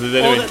listen to the episodes Or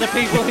anyway. that the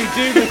people who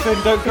do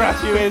listen don't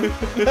crash you in.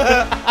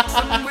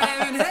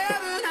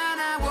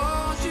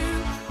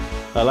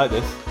 I like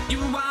this.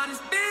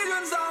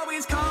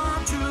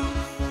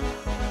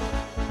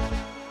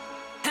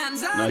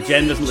 No,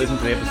 Jen doesn't listen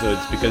to the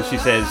episodes because she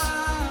says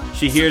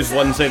she hears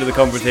one side of the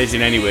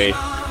conversation anyway.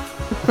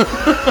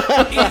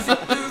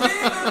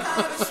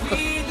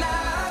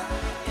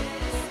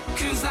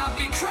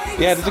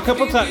 Yeah, there's a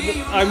couple of times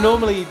I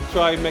normally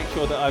try and make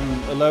sure that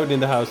I'm alone in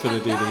the house when I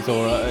do these,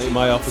 or in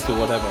my office or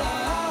whatever.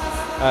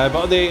 But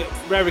on the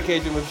rare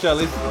occasion when Michelle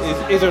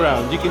is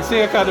around, you can see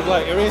her kind of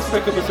like her ears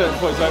pick up at certain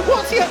points, like,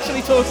 what's he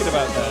actually talking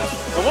about there?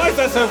 And why is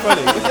that so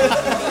funny?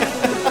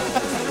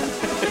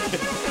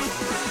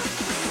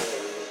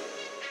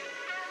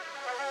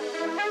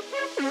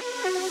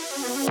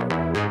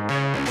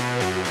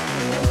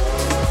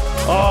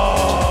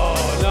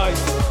 Oh,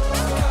 nice.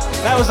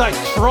 That was like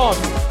Tron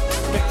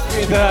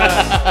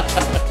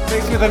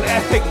mixed with an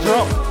epic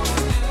drop.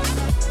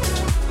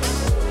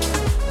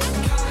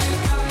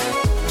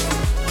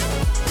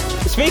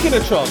 Speaking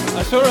of Tron,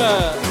 I saw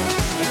a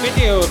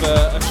video of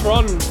a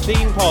Tron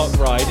theme park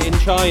ride in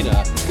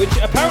China, which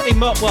apparently,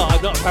 Mark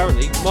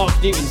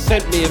Newton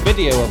sent me a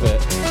video of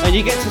it, and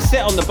you get to sit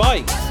on the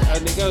bikes,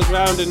 and it goes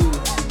round and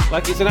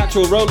like it's an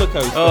actual roller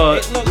coaster. Oh,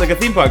 it looks, like a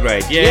theme park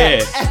ride.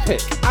 Yeah.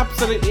 epic,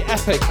 absolutely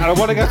epic. And I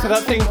want to go to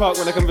that theme park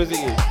when I come visit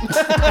you.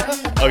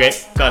 Okay,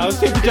 done. I was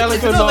super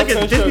jealous It's when not like Mark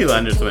a first showed me.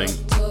 Disneyland or something.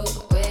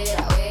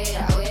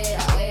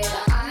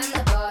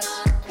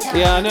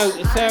 Yeah, I know.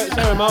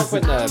 Sarah Mark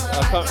went there.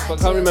 I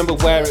can't remember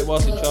where it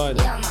was in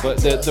China, but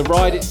the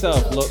ride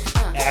itself looks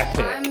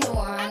epic.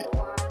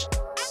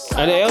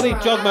 And it only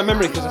jogged my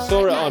memory because I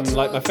saw it on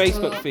like my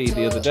Facebook feed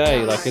the other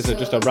day, like as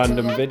just a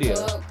random video.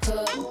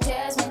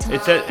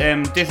 It's at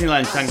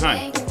Disneyland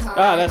Shanghai.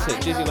 Ah, that's it,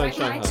 Disneyland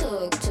Shanghai.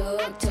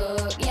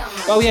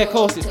 Oh yeah, of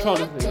course, it's Tron,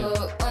 isn't it?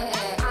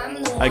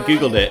 Yeah. I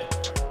googled it,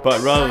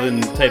 but rather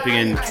than typing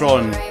in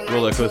Tron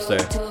roller coaster,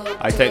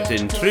 I typed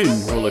in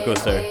Troon roller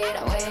coaster.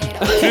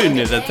 Troon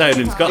is a town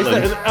in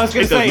Scotland. I was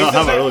gonna It say, does not is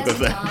have it a roller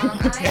coaster.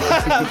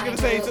 I was going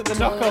to say, it's the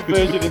knockoff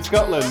version in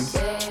Scotland.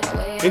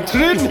 In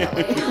Trin!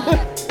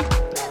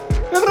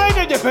 There's rain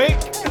on your peak!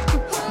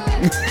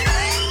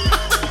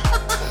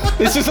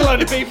 It's just a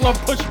load of people on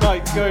push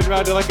bikes going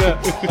around in like a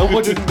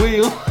wooden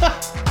wheel.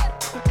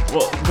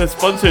 Well, the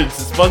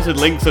sponsored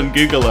links on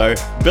Google are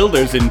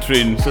builders in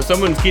Troon, so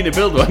someone's keen to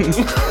build one.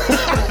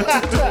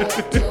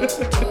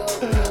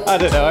 I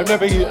don't know. I've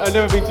never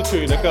been to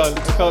Troon. I can't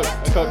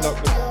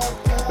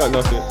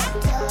knock it.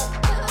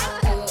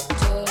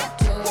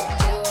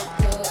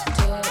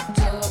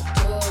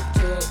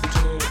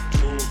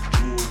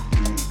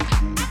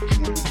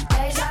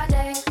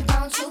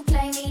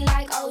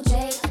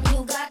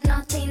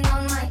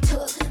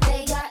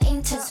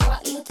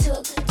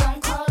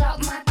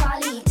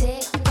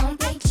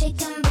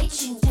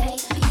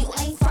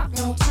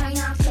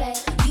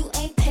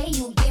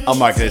 I'll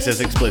mark this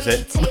as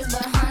explicit.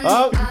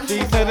 Oh,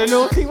 she said a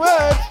naughty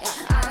word.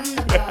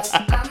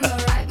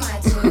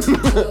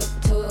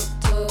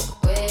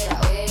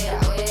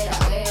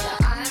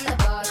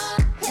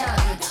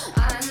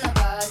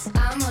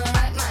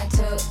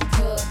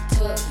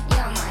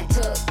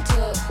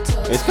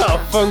 It's got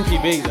a funky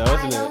beat though,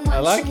 isn't it? I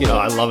like it. Oh,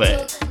 I love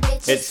it.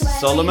 It's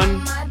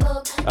Solomon.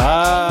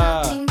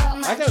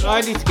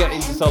 I need to get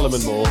into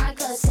Solomon more.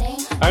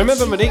 I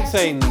remember Monique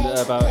saying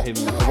about him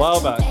a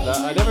while back that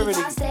I never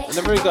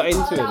really got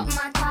into him.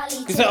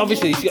 Because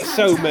obviously he's got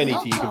so many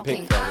you can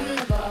pick from.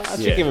 I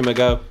should give him a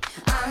go.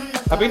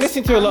 I've been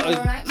listening to a lot of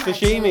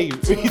Sashimi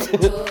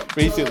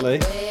recently.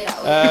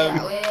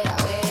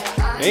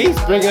 He's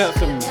bringing out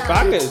some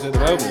bangers at the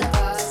moment.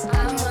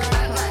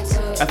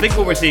 I think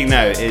what we're seeing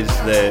now is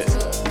the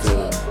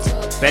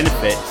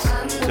benefits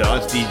to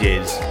us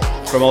DJs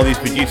from all these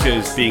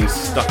producers being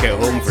stuck at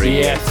home for a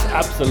year. Yes,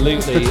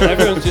 absolutely.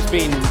 Everyone's just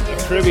been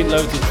accruing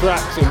loads of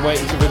tracks and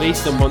waiting to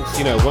release them once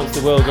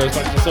the world goes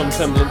back to some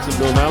semblance of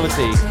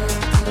normality.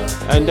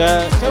 And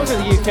so I was in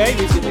the UK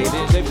recently.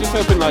 They've just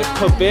opened like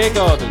pub beer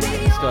gardens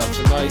and stuff,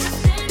 and like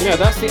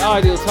that's the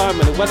ideal time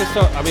when the weather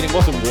starts. I mean, it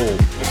wasn't warm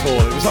at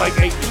all. It was like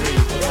 8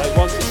 degrees. But like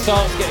once it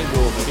starts getting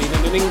warm, I mean,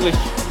 in an English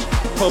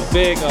pub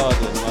beer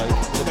garden, like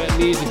with a bit of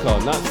music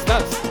on,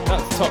 that's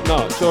top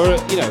notch. Or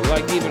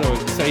like even or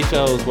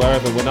Seychelles,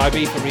 wherever, when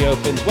Ibiza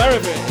reopens,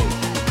 wherever it is.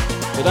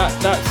 But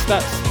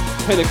that's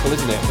pinnacle,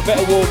 isn't it? A bit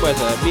of warm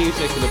weather,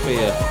 music and a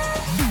beer.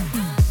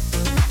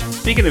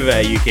 Speaking of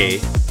UK,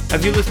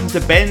 have you listened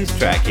to Ben's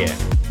track yet?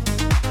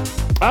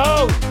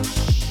 Oh,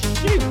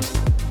 shoot!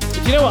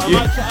 Do you know what?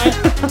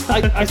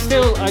 I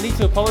need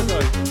to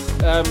apologise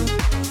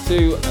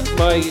to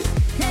my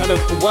kind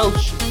of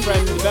Welsh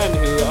friend Ben,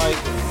 who I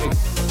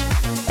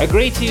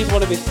agreed to use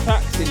one of his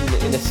tracks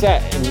in a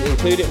set and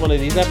include it in one of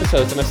these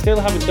episodes, and I still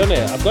haven't done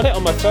it. I've got it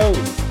on my phone.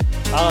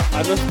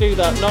 I must do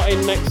that. Not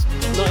in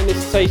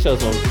this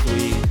Seychelles one, because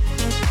we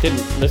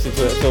didn't listen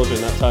to it at all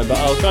during that time. But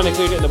I'll try and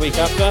include it in the week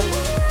after,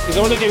 because I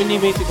want to do a new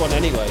music one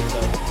anyway. So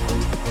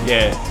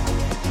yeah.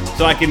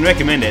 So I can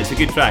recommend it. It's a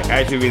good track.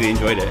 I actually really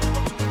enjoyed it.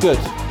 Good.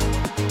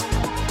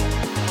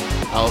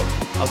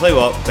 I'll tell you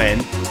what, Ben.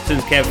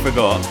 Since Kev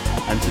forgot,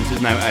 and since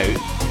it's now out,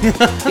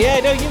 yeah,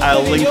 no, you.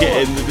 I'll link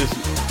it in the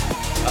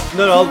description.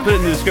 No, I'll put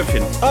it in the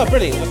description. Oh,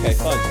 brilliant. Okay,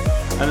 fine.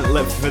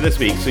 And for this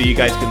week, so you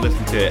guys can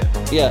listen to it.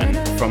 Yeah. And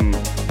from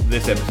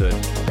this episode,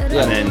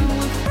 Yeah. and then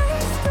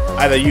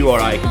either you or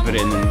I can put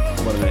it in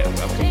one of the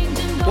upcoming ones.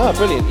 Oh,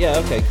 brilliant. Yeah.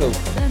 Okay. Cool.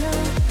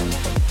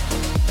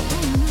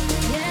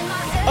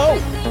 Oh,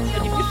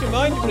 and you just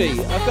reminded me.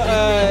 I've got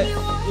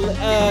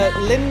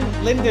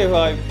Linda,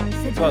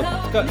 who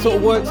got sort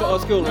of works at our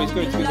school, or is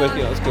going to be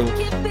working at our school.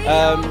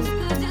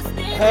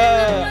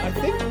 Her, I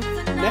think,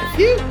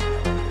 nephew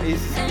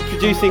is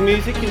producing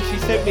music, and she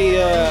sent me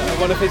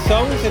one of his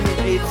songs, and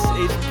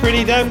it's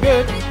pretty damn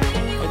good.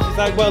 And she's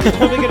like, well, there's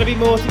probably going to be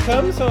more to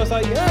come. So I was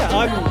like, yeah,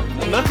 I'm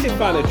a massive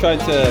fan of trying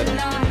to,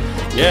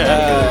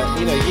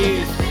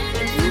 use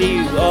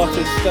new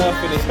artist stuff,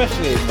 and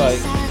especially if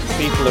like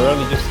people are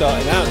only just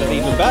starting out, then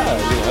even better,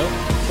 you know.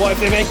 What if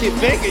they make it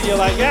big and you're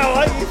like, yeah,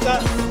 I like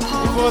that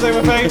before they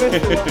were famous?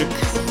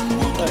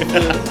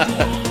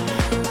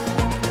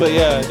 But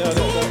yeah, no,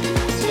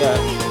 yeah,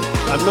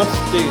 I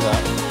must do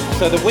that.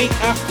 So the week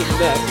after the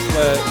next,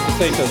 where the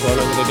Seychelles on,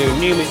 I'm going to do a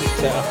new music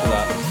set after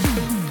that.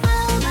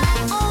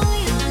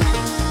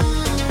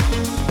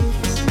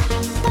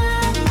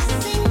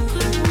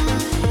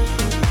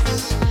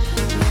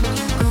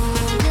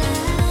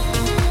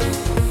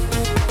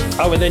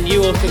 Oh, and then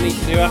you also need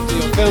to do, after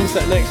your film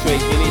set next week,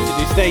 you need to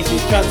do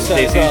Stacey's trance set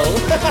as well.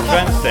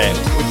 Trance set,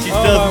 which she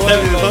still hasn't sent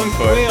me the song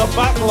for. We are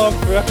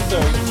backlogged for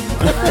episodes.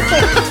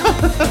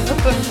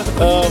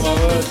 Oh my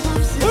word.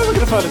 Where are we going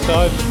to find the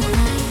time?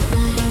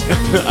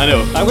 I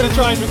know. I'm going to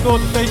try and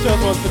record the Seychelles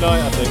one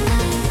tonight, I think.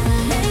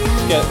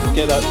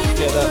 Get that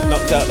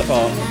knocked out of the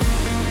park.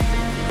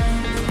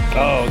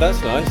 Oh,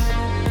 that's nice.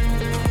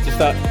 Just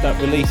that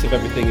release of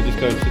everything and just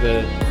going to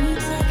the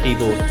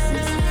keyboard.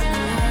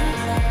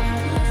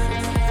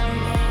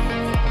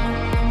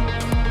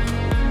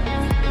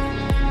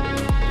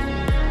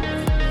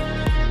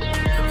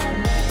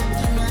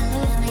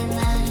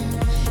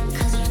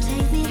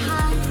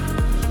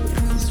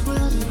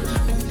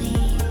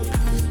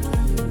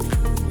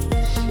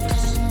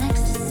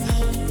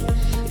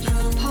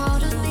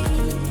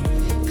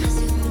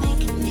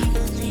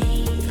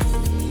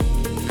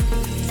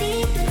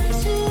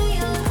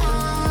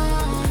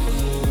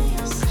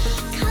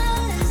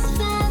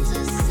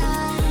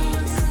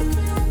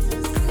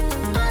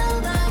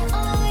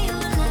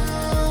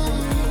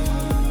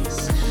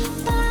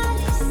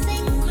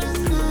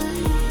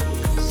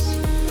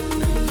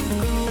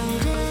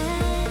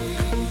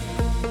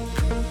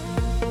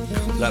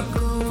 That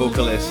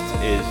vocalist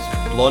is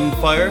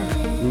Blondfire.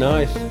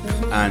 Nice.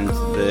 And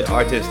the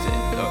artist,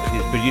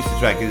 his producer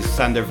track is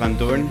Sander van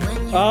Doorn.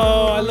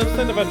 Oh, I love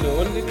Sander van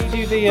Doorn. Did he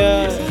do the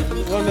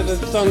one of the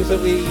songs that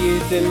we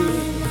used in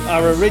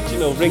our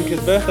original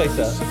Rinker's birthday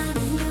set?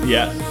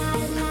 Yeah.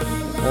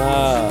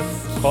 Ah,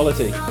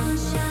 quality.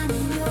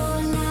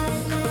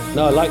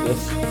 No, I like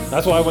this.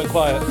 That's why I went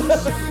quiet.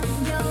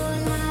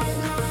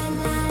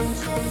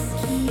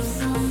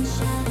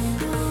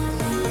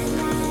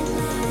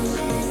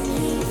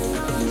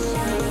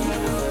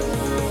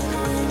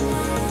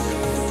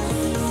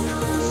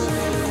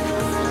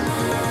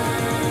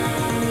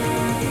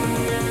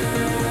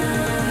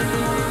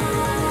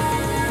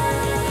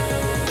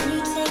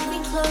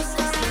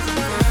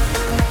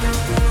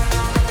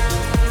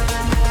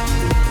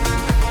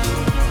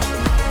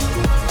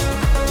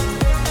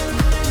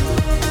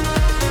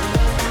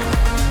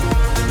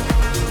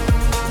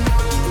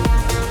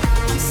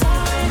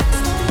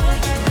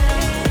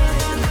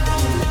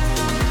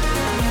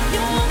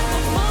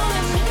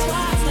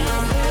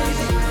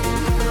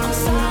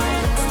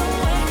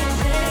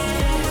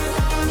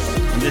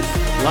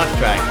 Last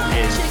track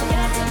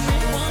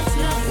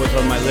was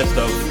on my list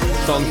of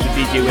songs to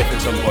DJ with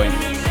at some point.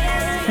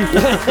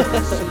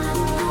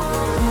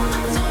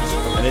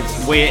 And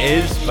it's Way It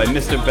Is by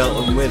Mr.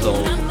 Belt and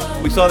Whizzle.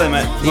 We saw them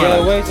at Yeah,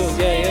 Whizzle,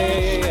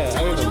 yeah, I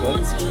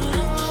remember.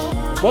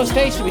 What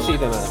stage did we see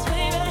them at?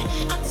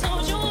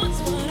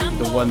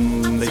 The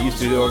one that used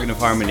to do the Organ of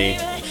Harmony,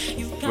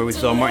 where we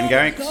saw Martin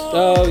Garrix.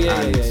 Oh,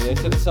 yeah,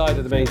 to the side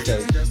of the main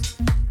stage.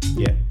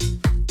 Yeah.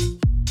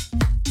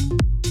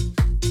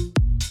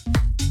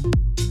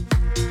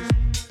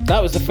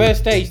 That was the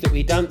first stage that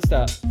we danced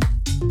at.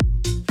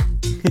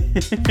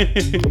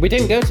 We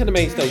didn't go to the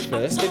main stage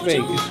first, did we?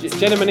 'Cause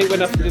Jen and Monique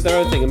went off and did their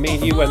own thing, and me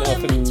and you went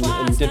off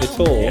and did a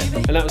tour,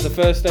 and that was the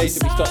first stage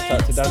that we stopped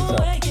at to dance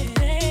at.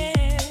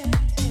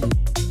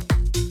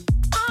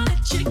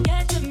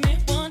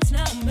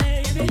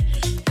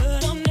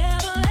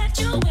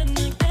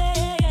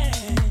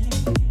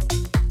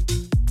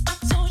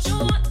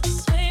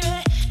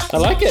 I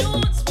like it.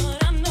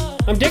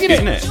 I'm digging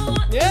Isn't it. it?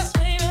 Yeah,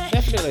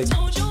 definitely.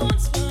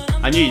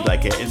 I knew you'd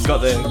like it. It's got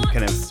the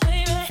kind of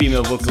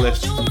female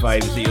vocalist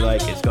vibes that you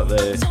like. It's got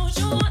the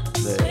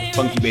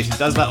funky bass. It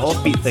does that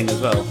offbeat thing as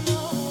well.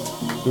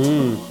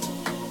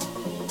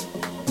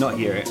 Not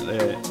here,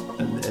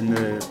 in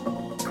the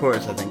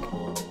chorus, I think.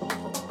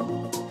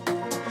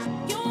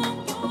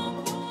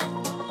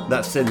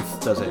 That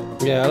synth does it.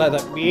 Yeah, I like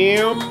that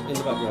meow in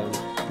the background.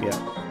 Yeah.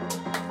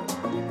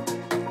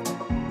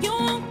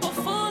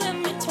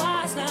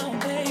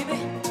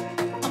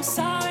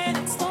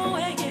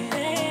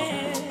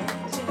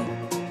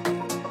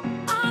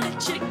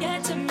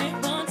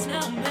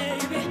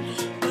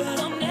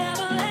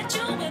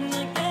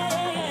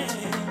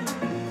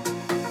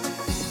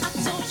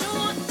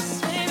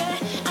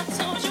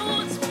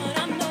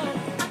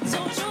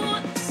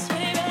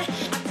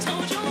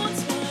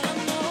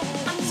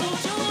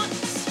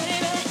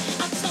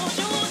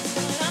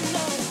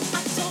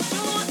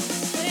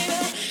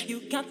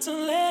 To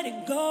let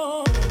it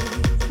go.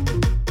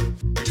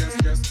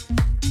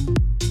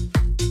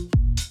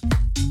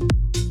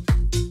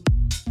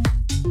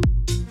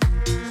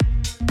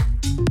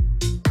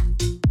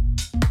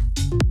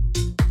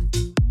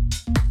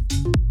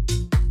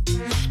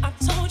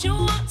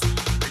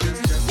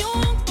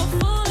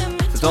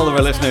 To all of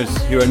our listeners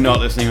who are not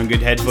listening on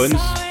good headphones,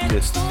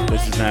 this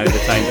is now the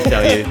time to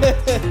tell you.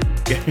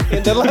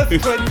 In the last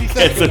 20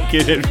 Get some seconds.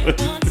 good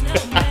headphones.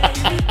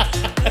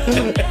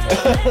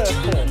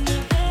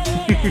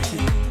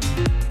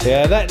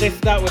 Yeah, that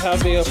would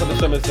have me up on a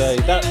summer's day.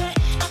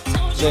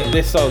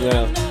 This song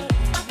now.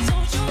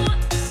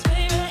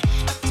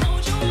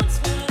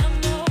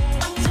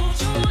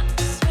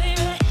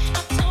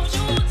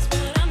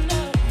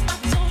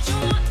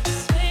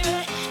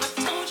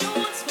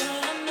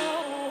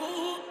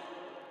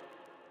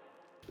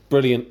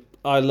 Brilliant.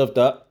 I love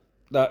that.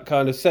 That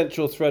kind of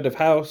central thread of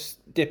house,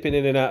 dipping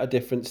in and out of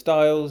different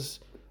styles.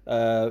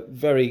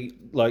 Very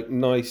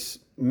nice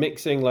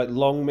mixing, like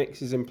long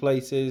mixes in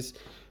places.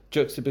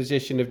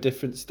 Juxtaposition of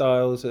different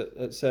styles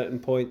at certain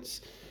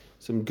points.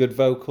 Some good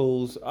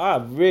vocals. I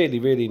really,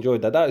 really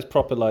enjoyed that. That is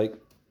proper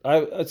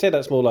I'd say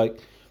that's more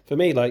for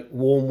me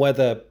warm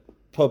weather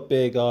pub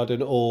beer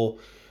garden or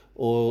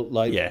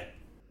Yeah.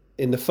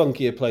 in the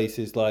funkier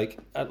places at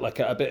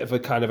a bit of a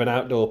kind of an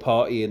outdoor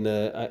party in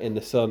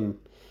the sun.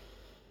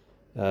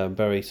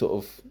 Very sort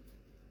of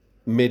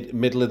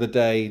middle of the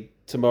day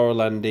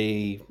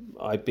Tomorrowlandy,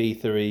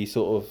 Ibiza-y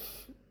sort of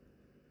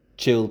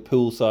chilled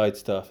poolside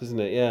stuff, isn't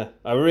it? Yeah,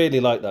 I really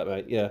like that,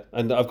 mate. Yeah,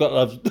 and I've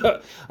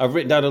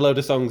written down a load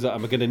of songs that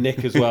I'm going to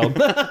nick as well.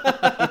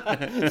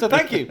 So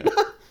thank you.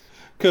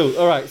 Cool.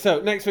 All right. So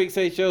next week's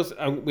stage shows,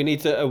 we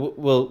need to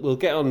we'll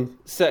get on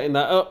setting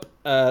that up.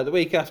 The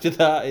week after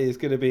that is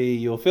going to be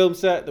your film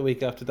set. The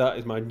week after that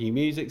is my new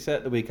music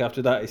set. The week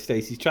after that is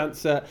Stacey's trance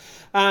set,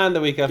 and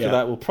the week after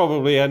that we'll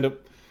probably end up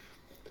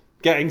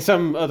getting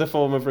some other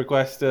form of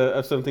request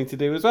of something to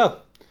do as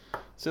well.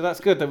 So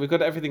that's good that we've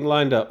got everything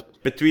lined up.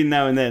 Between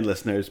now and then,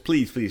 listeners,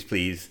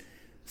 please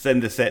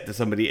send a set to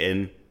somebody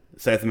in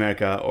South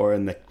America or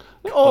in the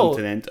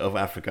continent of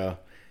Africa.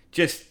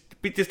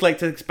 We just like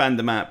to expand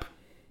the map.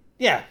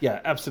 Yeah,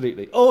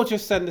 absolutely. Or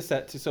just send a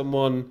set to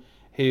someone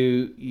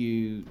who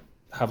you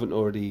haven't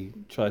already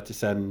tried to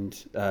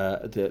send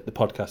the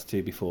podcast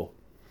to before.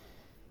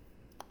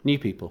 New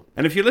people.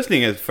 And if you're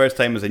listening as first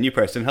time as a new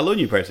person, hello,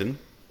 new person.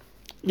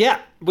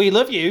 Yeah, we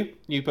love you,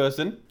 new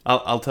person.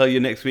 I'll tell you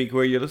next week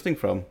where you're listening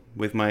from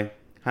with my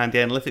handy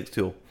analytics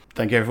tool.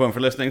 Thank you everyone for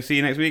listening. See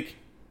you next week.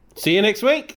 See you next week.